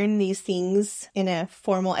didn't learn these things in a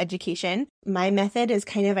formal education. My method is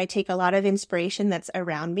I take a lot of inspiration that's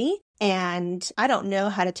around me, and I don't know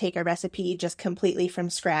how to take a recipe just completely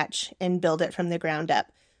from scratch and build it from the ground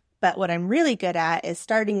up. But what I'm really good at is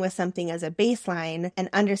starting with something as a baseline and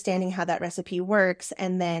understanding how that recipe works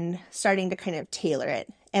and then starting to kind of tailor it.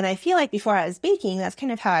 And I feel like before I was baking, that's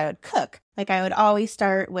kind of how I would cook. Like I would always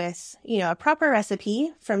start with, a proper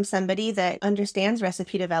recipe from somebody that understands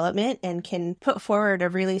recipe development and can put forward a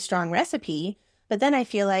really strong recipe. But then I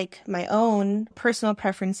feel like my own personal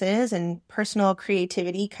preferences and personal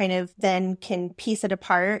creativity kind of then can piece it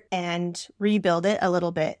apart and rebuild it a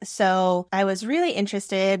little bit. So I was really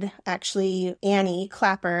interested, actually, Annie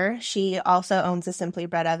Clapper, she also owns a Simply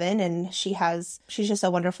Bread oven, and she's just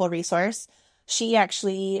a wonderful resource. She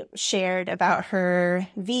actually shared about her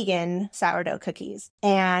vegan sourdough cookies.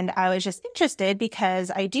 And I was just interested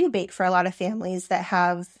because I do bake for a lot of families that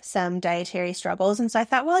have some dietary struggles. And so I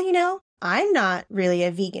thought, well, I'm not really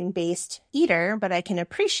a vegan-based eater, but I can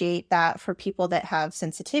appreciate that for people that have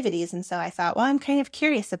sensitivities. And so I thought, well, I'm kind of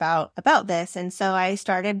curious about this. And so I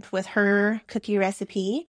started with her cookie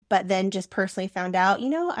recipe, but then just personally found out,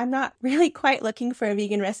 I'm not really quite looking for a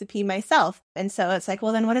vegan recipe myself. And so it's like,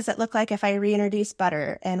 well, then what does it look like if I reintroduce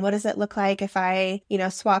butter? And what does it look like if I,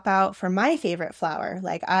 swap out for my favorite flour?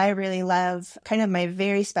 Like I really love kind of my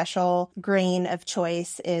very special grain of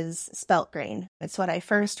choice is spelt grain. It's what I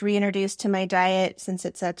first reintroduced to my diet since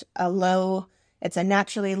it's at it's a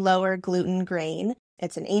naturally lower gluten grain.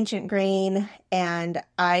 It's an ancient grain, and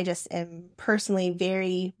I just am personally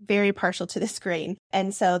very, very partial to this grain.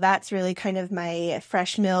 And so that's really kind of my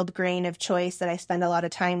fresh milled grain of choice that I spend a lot of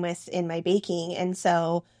time with in my baking. And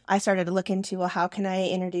so I started to look into, well, how can I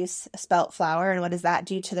introduce spelt flour and what does that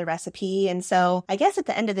do to the recipe? And so I guess at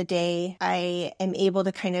the end of the day, I am able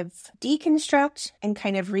to kind of deconstruct and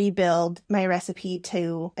kind of rebuild my recipe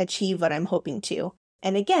to achieve what I'm hoping to.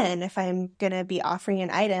 And again, if I'm going to be offering an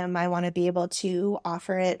item, I want to be able to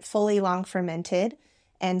offer it fully long fermented.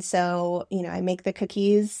 And so, I make the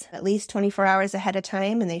cookies at least 24 hours ahead of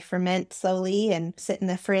time, and they ferment slowly and sit in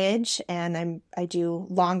the fridge. And I do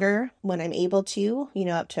longer when I'm able to,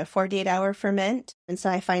 up to a 48-hour ferment. And so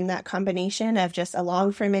I find that combination of just a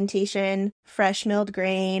long fermentation, fresh milled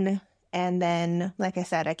grain, and then, like I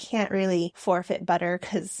said, I can't really forfeit butter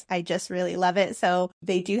because I just really love it. So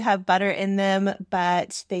they do have butter in them,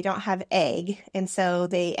 but they don't have egg. And so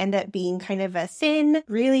they end up being kind of a thin,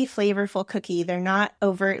 really flavorful cookie. They're not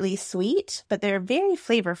overtly sweet, but they're very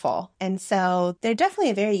flavorful. And so they're definitely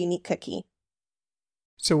a very unique cookie.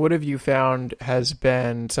 So what have you found has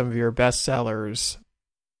been some of your best sellers?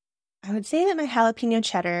 I would say that my jalapeno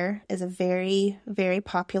cheddar is a very, very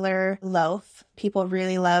popular loaf. People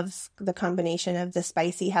really love the combination of the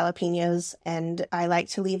spicy jalapenos, and I like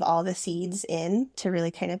to leave all the seeds in to really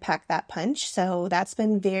kind of pack that punch. So that's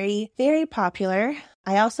been very, very popular.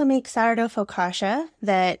 I also make sourdough focaccia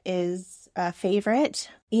that is a favorite.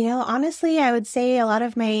 Honestly, I would say a lot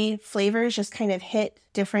of my flavors just kind of hit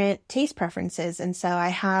different taste preferences. And so I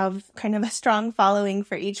have kind of a strong following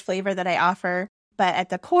for each flavor that I offer. But at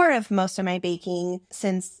the core of most of my baking,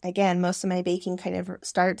 since, again, most of my baking kind of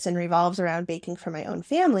starts and revolves around baking for my own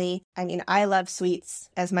family, I love sweets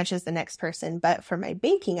as much as the next person. But for my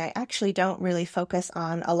baking, I actually don't really focus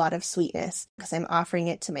on a lot of sweetness because I'm offering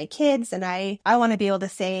it to my kids. And I want to be able to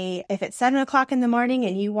say, if it's 7 o'clock in the morning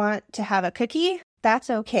and you want to have a cookie,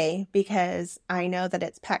 that's okay, because I know that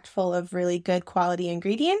it's packed full of really good quality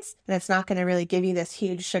ingredients and it's not going to really give you this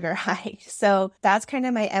huge sugar high. So that's kind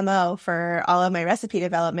of my MO for all of my recipe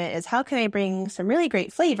development is how can I bring some really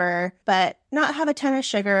great flavor, but not have a ton of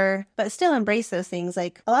sugar, but still embrace those things.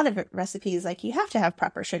 Like a lot of recipes, like you have to have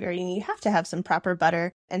proper sugar, you have to have some proper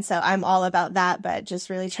butter. And so I'm all about that, but just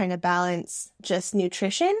really trying to balance just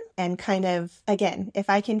nutrition and kind of, again, if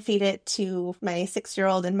I can feed it to my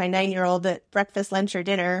 6-year-old and my 9-year-old at breakfast, lunch, or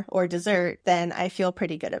dinner or dessert, then I feel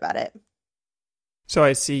pretty good about it. So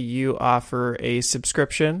I see you offer a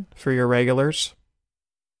subscription for your regulars.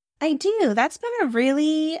 I do. That's been a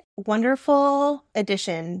really wonderful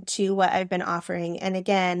addition to what I've been offering. And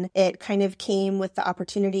again, it kind of came with the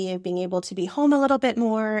opportunity of being able to be home a little bit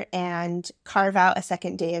more and carve out a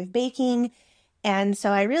second day of baking. And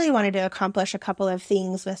so I really wanted to accomplish a couple of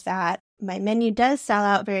things with that. My menu does sell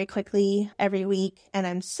out very quickly every week, and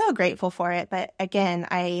I'm so grateful for it. But again,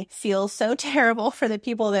 I feel so terrible for the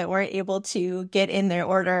people that weren't able to get in their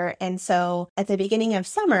order. And so at the beginning of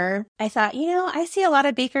summer, I thought, I see a lot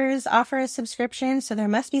of bakers offer a subscription, so there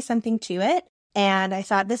must be something to it. And I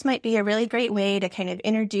thought this might be a really great way to kind of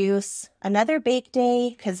introduce another bake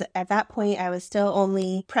day, because at that point I was still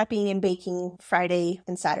only prepping and baking Friday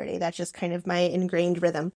and Saturday. That's just kind of my ingrained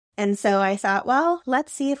rhythm. And so I thought, well,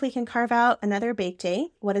 let's see if we can carve out another bake day.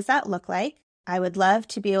 What does that look like? I would love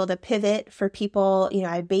to be able to pivot for people.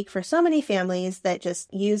 I bake for so many families that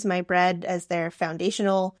just use my bread as their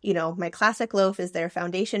foundational, my classic loaf is their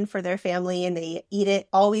foundation for their family and they eat it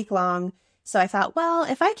all week long. So I thought, well,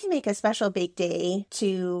 if I can make a special bake day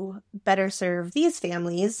to better serve these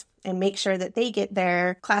families and make sure that they get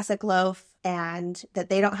their classic loaf and that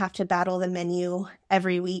they don't have to battle the menu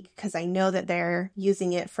every week because I know that they're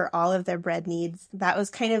using it for all of their bread needs. That was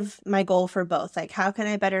kind of my goal for both. Like, how can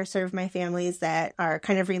I better serve my families that are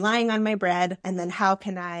kind of relying on my bread? And then how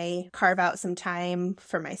can I carve out some time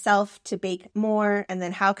for myself to bake more? And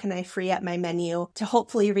then how can I free up my menu to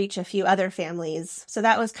hopefully reach a few other families? So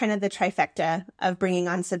that was kind of the trifecta of bringing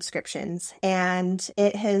on subscriptions. And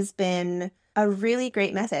it has been a really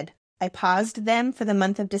great method. I paused them for the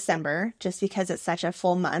month of December just because it's such a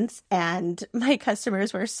full month. And my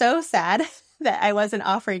customers were so sad that I wasn't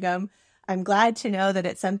offering them. I'm glad to know that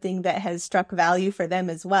it's something that has struck value for them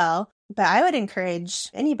as well. But I would encourage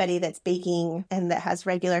anybody that's baking and that has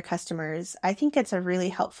regular customers. I think it's a really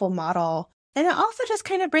helpful model. And it also just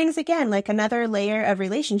kind of brings, again, like another layer of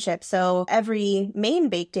relationship. So every main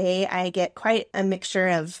bake day, I get quite a mixture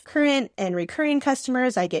of current and recurring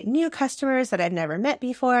customers. I get new customers that I've never met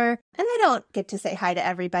before. And I don't get to say hi to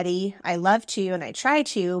everybody. I love to and I try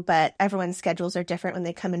to, but everyone's schedules are different when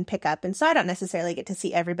they come and pick up. And so I don't necessarily get to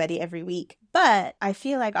see everybody every week. But I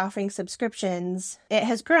feel like offering subscriptions, it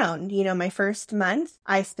has grown. My first month,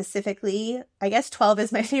 I specifically, I guess 12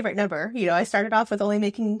 is my favorite number. I started off with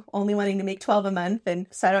only wanting to make 12 a month. And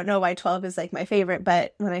so I don't know why 12 is like my favorite.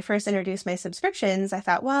 But when I first introduced my subscriptions, I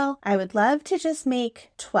thought, well, I would love to just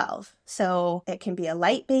make 12. So it can be a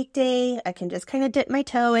light bake day. I can just kind of dip my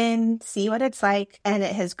toe in, see what it's like. And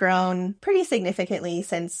it has grown pretty significantly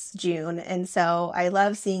since June. And so I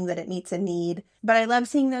love seeing that it meets a need. But I love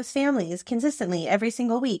seeing those families consistently every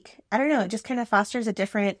single week. I don't know, it just kind of fosters a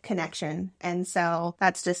different connection. And so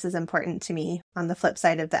that's just as important to me on the flip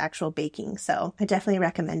side of the actual baking. So I definitely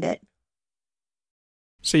recommend it.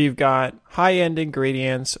 So you've got high-end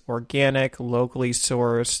ingredients, organic, locally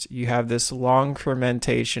sourced. You have this long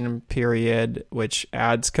fermentation period, which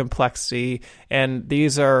adds complexity. And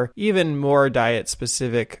these are even more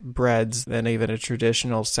diet-specific breads than even a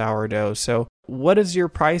traditional sourdough. So what does your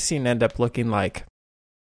pricing end up looking like?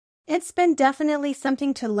 It's been definitely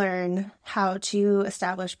something to learn how to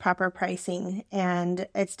establish proper pricing. And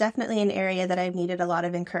it's definitely an area that I've needed a lot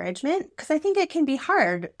of encouragement because I think it can be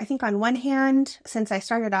hard. I think on one hand, since I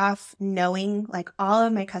started off knowing like all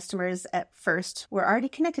of my customers at first were already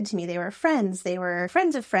connected to me. They were friends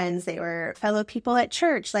of friends. They were fellow people at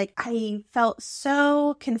church. Like I felt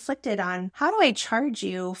so conflicted on how do I charge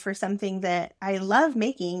you for something that I love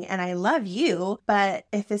making and I love you. But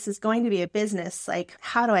if this is going to be a business, like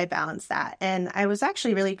how do I balance that? And I was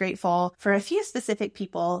actually really grateful for a few specific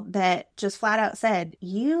people that just flat out said,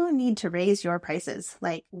 you need to raise your prices.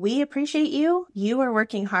 Like, we appreciate you. You are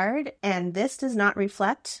working hard, and this does not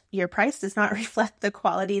reflect, your price does not reflect the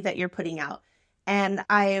quality that you're putting out. And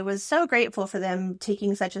I was so grateful for them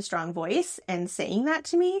taking such a strong voice and saying that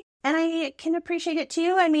to me. And I can appreciate it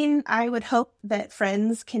too. I mean, I would hope that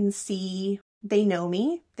friends can see they know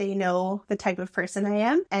me. They know the type of person I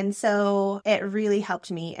am. And so it really helped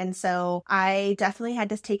me. And so I definitely had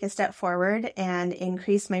to take a step forward and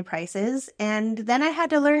increase my prices. And then I had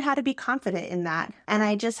to learn how to be confident in that. And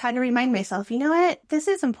I just had to remind myself, you know what? This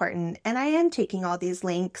is important. And I am taking all these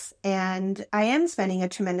links and I am spending a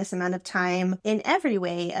tremendous amount of time in every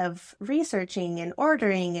way of researching and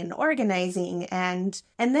ordering and organizing and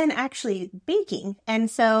then actually baking. And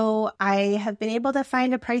so I have been able to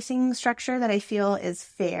find a pricing structure that I feel is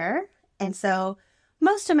fair. And so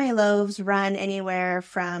most of my loaves run anywhere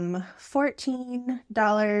from $14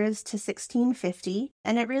 to $16.50.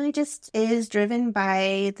 And it really just is driven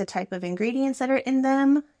by the type of ingredients that are in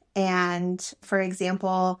them. And for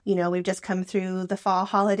example, we've just come through the fall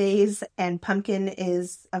holidays and pumpkin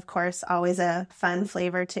is, of course, always a fun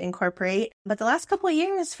flavor to incorporate. But the last couple of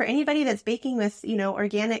years, for anybody that's baking with,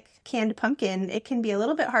 organic canned pumpkin, it can be a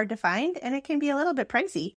little bit hard to find and it can be a little bit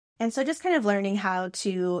pricey. And so just kind of learning how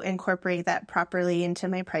to incorporate that properly into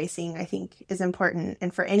my pricing, I think is important.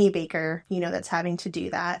 And for any baker, that's having to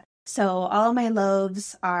do that. So all of my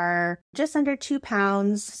loaves are just under 2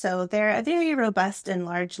 pounds. So they're a very robust and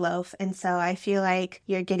large loaf. And so I feel like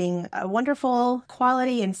you're getting a wonderful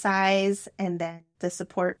quality and size and then the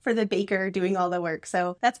support for the baker doing all the work.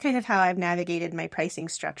 So that's kind of how I've navigated my pricing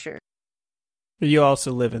structure. You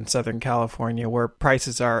also live in Southern California where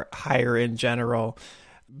prices are higher in general,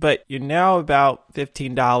 but you're now about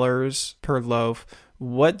 $15 per loaf.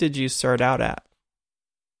 What did you start out at?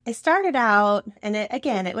 I started out, and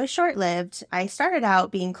it was short-lived. I started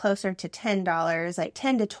out being closer to $10, like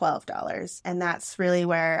 $10 to $12. And that's really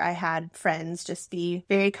where I had friends just be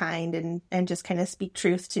very kind and just kind of speak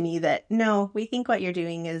truth to me that, no, we think what you're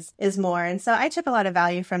doing is more. And so I took a lot of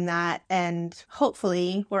value from that. And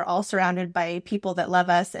hopefully we're all surrounded by people that love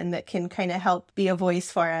us and that can kind of help be a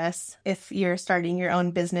voice for us if you're starting your own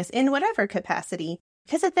business in whatever capacity.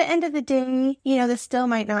 Because at the end of the day, this still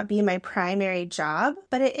might not be my primary job,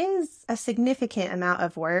 but it is a significant amount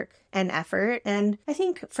of work and effort. And I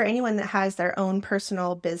think for anyone that has their own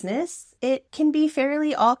personal business, it can be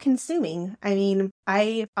fairly all-consuming. I mean,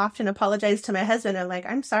 I often apologize to my husband. I'm like,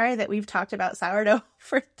 I'm sorry that we've talked about sourdough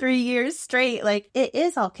for 3 years straight. Like, it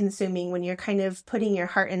is all-consuming when you're kind of putting your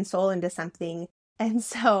heart and soul into something. And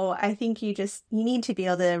so I think you need to be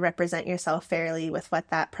able to represent yourself fairly with what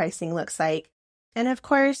that pricing looks like. And of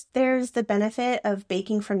course, there's the benefit of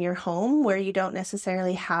baking from your home where you don't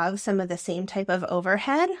necessarily have some of the same type of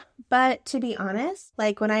overhead. But to be honest,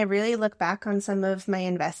 like when I really look back on some of my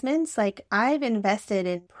investments, like I've invested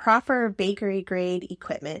in proper bakery grade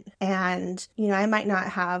equipment. And, I might not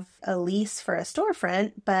have a lease for a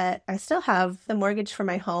storefront, but I still have the mortgage for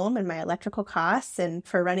my home and my electrical costs and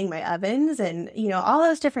for running my ovens and, all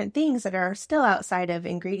those different things that are still outside of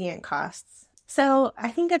ingredient costs. So I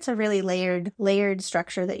think it's a really layered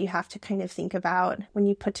structure that you have to kind of think about when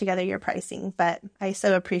you put together your pricing, but I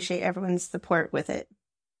so appreciate everyone's support with it.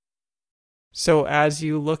 So as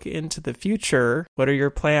you look into the future, what are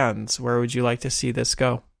your plans? Where would you like to see this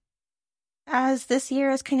go? As this year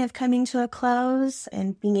is kind of coming to a close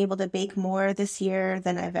and being able to bake more this year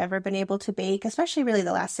than I've ever been able to bake, especially really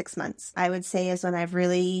the last 6 months, I would say is when I've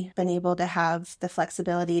really been able to have the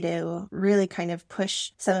flexibility to really kind of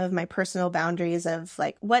push some of my personal boundaries of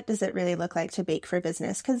like, what does it really look like to bake for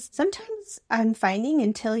business? Because sometimes I'm finding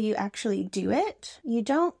until you actually do it, you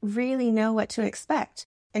don't really know what to expect.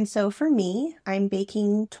 And so for me, I'm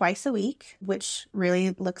baking twice a week, which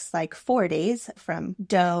really looks like 4 days from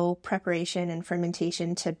dough preparation and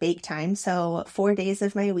fermentation to bake time. So 4 days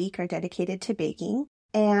of my week are dedicated to baking.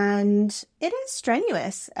 And it is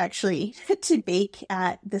strenuous, actually, to bake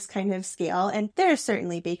at this kind of scale. And there are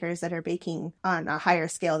certainly bakers that are baking on a higher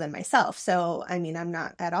scale than myself. So, I mean, I'm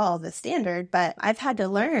not at all the standard, but I've had to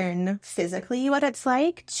learn physically what it's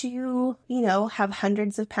like to, have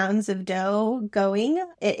hundreds of pounds of dough going.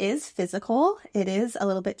 It is physical. It is a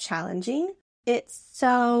little bit challenging. It's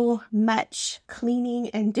so much cleaning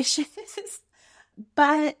and dishes.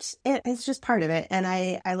 But it is just part of it, and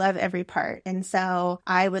I love every part. And so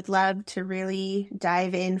I would love to really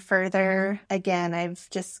dive in further. Again, I've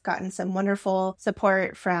just gotten some wonderful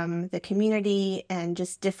support from the community and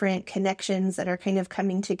just different connections that are kind of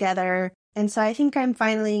coming together. And so I think I'm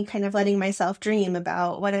finally kind of letting myself dream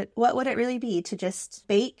about what would it really be to just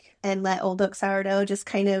bake and let Old Oak Sourdough just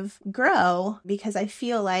kind of grow, because I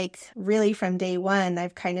feel like really from day one,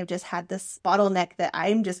 I've kind of just had this bottleneck that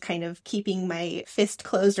I'm just kind of keeping my fist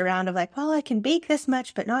closed around of like, well, I can bake this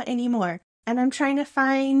much, but not anymore. And I'm trying to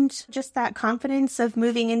find just that confidence of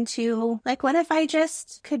moving into like, what if I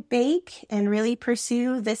just could bake and really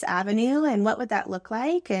pursue this avenue, and what would that look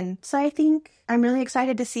like? And so I think I'm really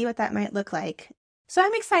excited to see what that might look like. So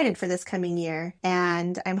I'm excited for this coming year,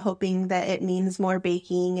 and I'm hoping that it means more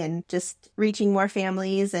baking and just reaching more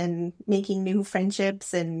families and making new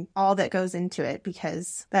friendships and all that goes into it,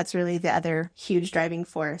 because that's really the other huge driving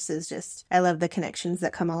force is just, I love the connections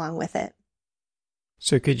that come along with it.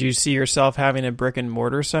 So could you see yourself having a brick and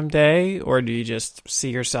mortar someday, or do you just see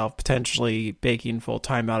yourself potentially baking full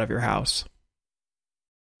time out of your house?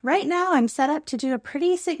 Right now, I'm set up to do a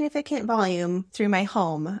pretty significant volume through my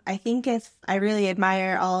home. I think if I really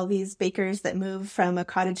admire all of these bakers that move from a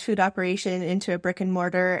cottage food operation into a brick and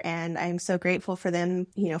mortar, and I'm so grateful for them,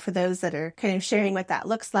 for those that are kind of sharing what that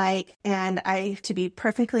looks like. And to be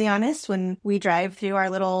perfectly honest, when we drive through our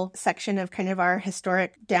little section of kind of our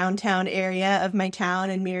historic downtown area of my town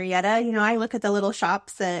in Murrieta, I look at the little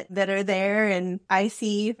shops that are there, and I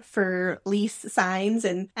see for lease signs,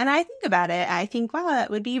 and I think about it. I think, wow, that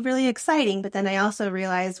would be really exciting. But then I also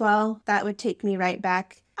realize, well, that would take me right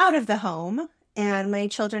back out of the home. And my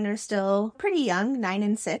children are still pretty young, 9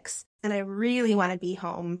 and 6. And I really want to be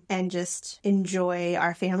home and just enjoy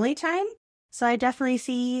our family time. So I definitely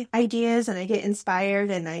see ideas and I get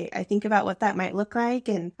inspired and I think about what that might look like.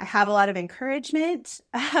 And I have a lot of encouragement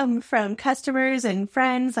from customers and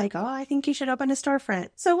friends like, oh, I think you should open a storefront.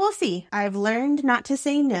 So we'll see. I've learned not to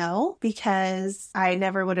say no because I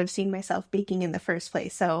never would have seen myself baking in the first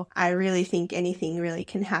place. So I really think anything really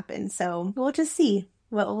can happen. So we'll just see.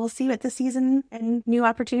 We'll see what the season and new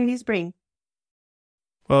opportunities bring.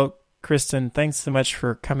 Well, Kristyn, thanks so much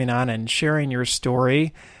for coming on and sharing your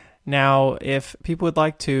story. Now, if people would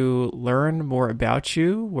like to learn more about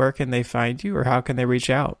you, where can they find you or how can they reach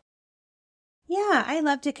out? Yeah, I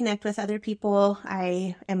love to connect with other people.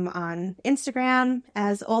 I am on Instagram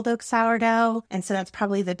as Old Oak Sourdough, and so that's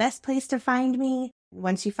probably the best place to find me.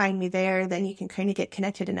 Once you find me there, then you can kind of get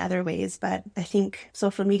connected in other ways, but I think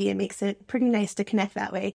social media makes it pretty nice to connect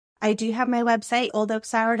that way. I do have my website, Old Oak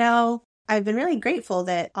Sourdough. I've been really grateful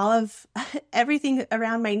that all of everything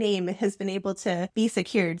around my name has been able to be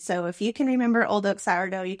secured. So if you can remember Old Oak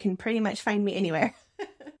Sourdough, you can pretty much find me anywhere.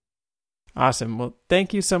 Awesome. Well,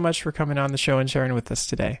 thank you so much for coming on the show and sharing with us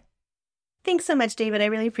today. Thanks so much, David. I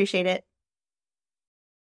really appreciate it.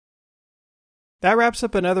 That wraps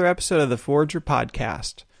up another episode of the Forager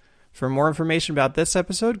Podcast. For more information about this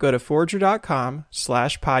episode, go to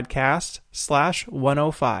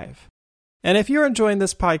forager.com/podcast/105. And if you're enjoying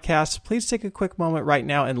this podcast, please take a quick moment right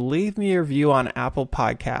now and leave me a review on Apple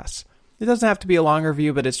Podcasts. It doesn't have to be a long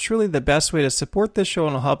review, but it's truly the best way to support this show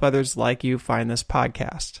and will help others like you find this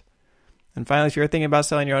podcast. And finally, if you're thinking about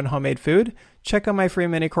selling your own homemade food, check out my free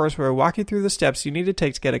mini course where I walk you through the steps you need to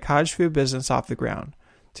take to get a cottage food business off the ground.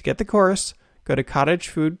 To get the course, go to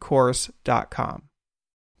cottagefoodcourse.com.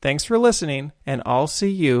 Thanks for listening, and I'll see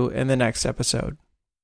you in the next episode.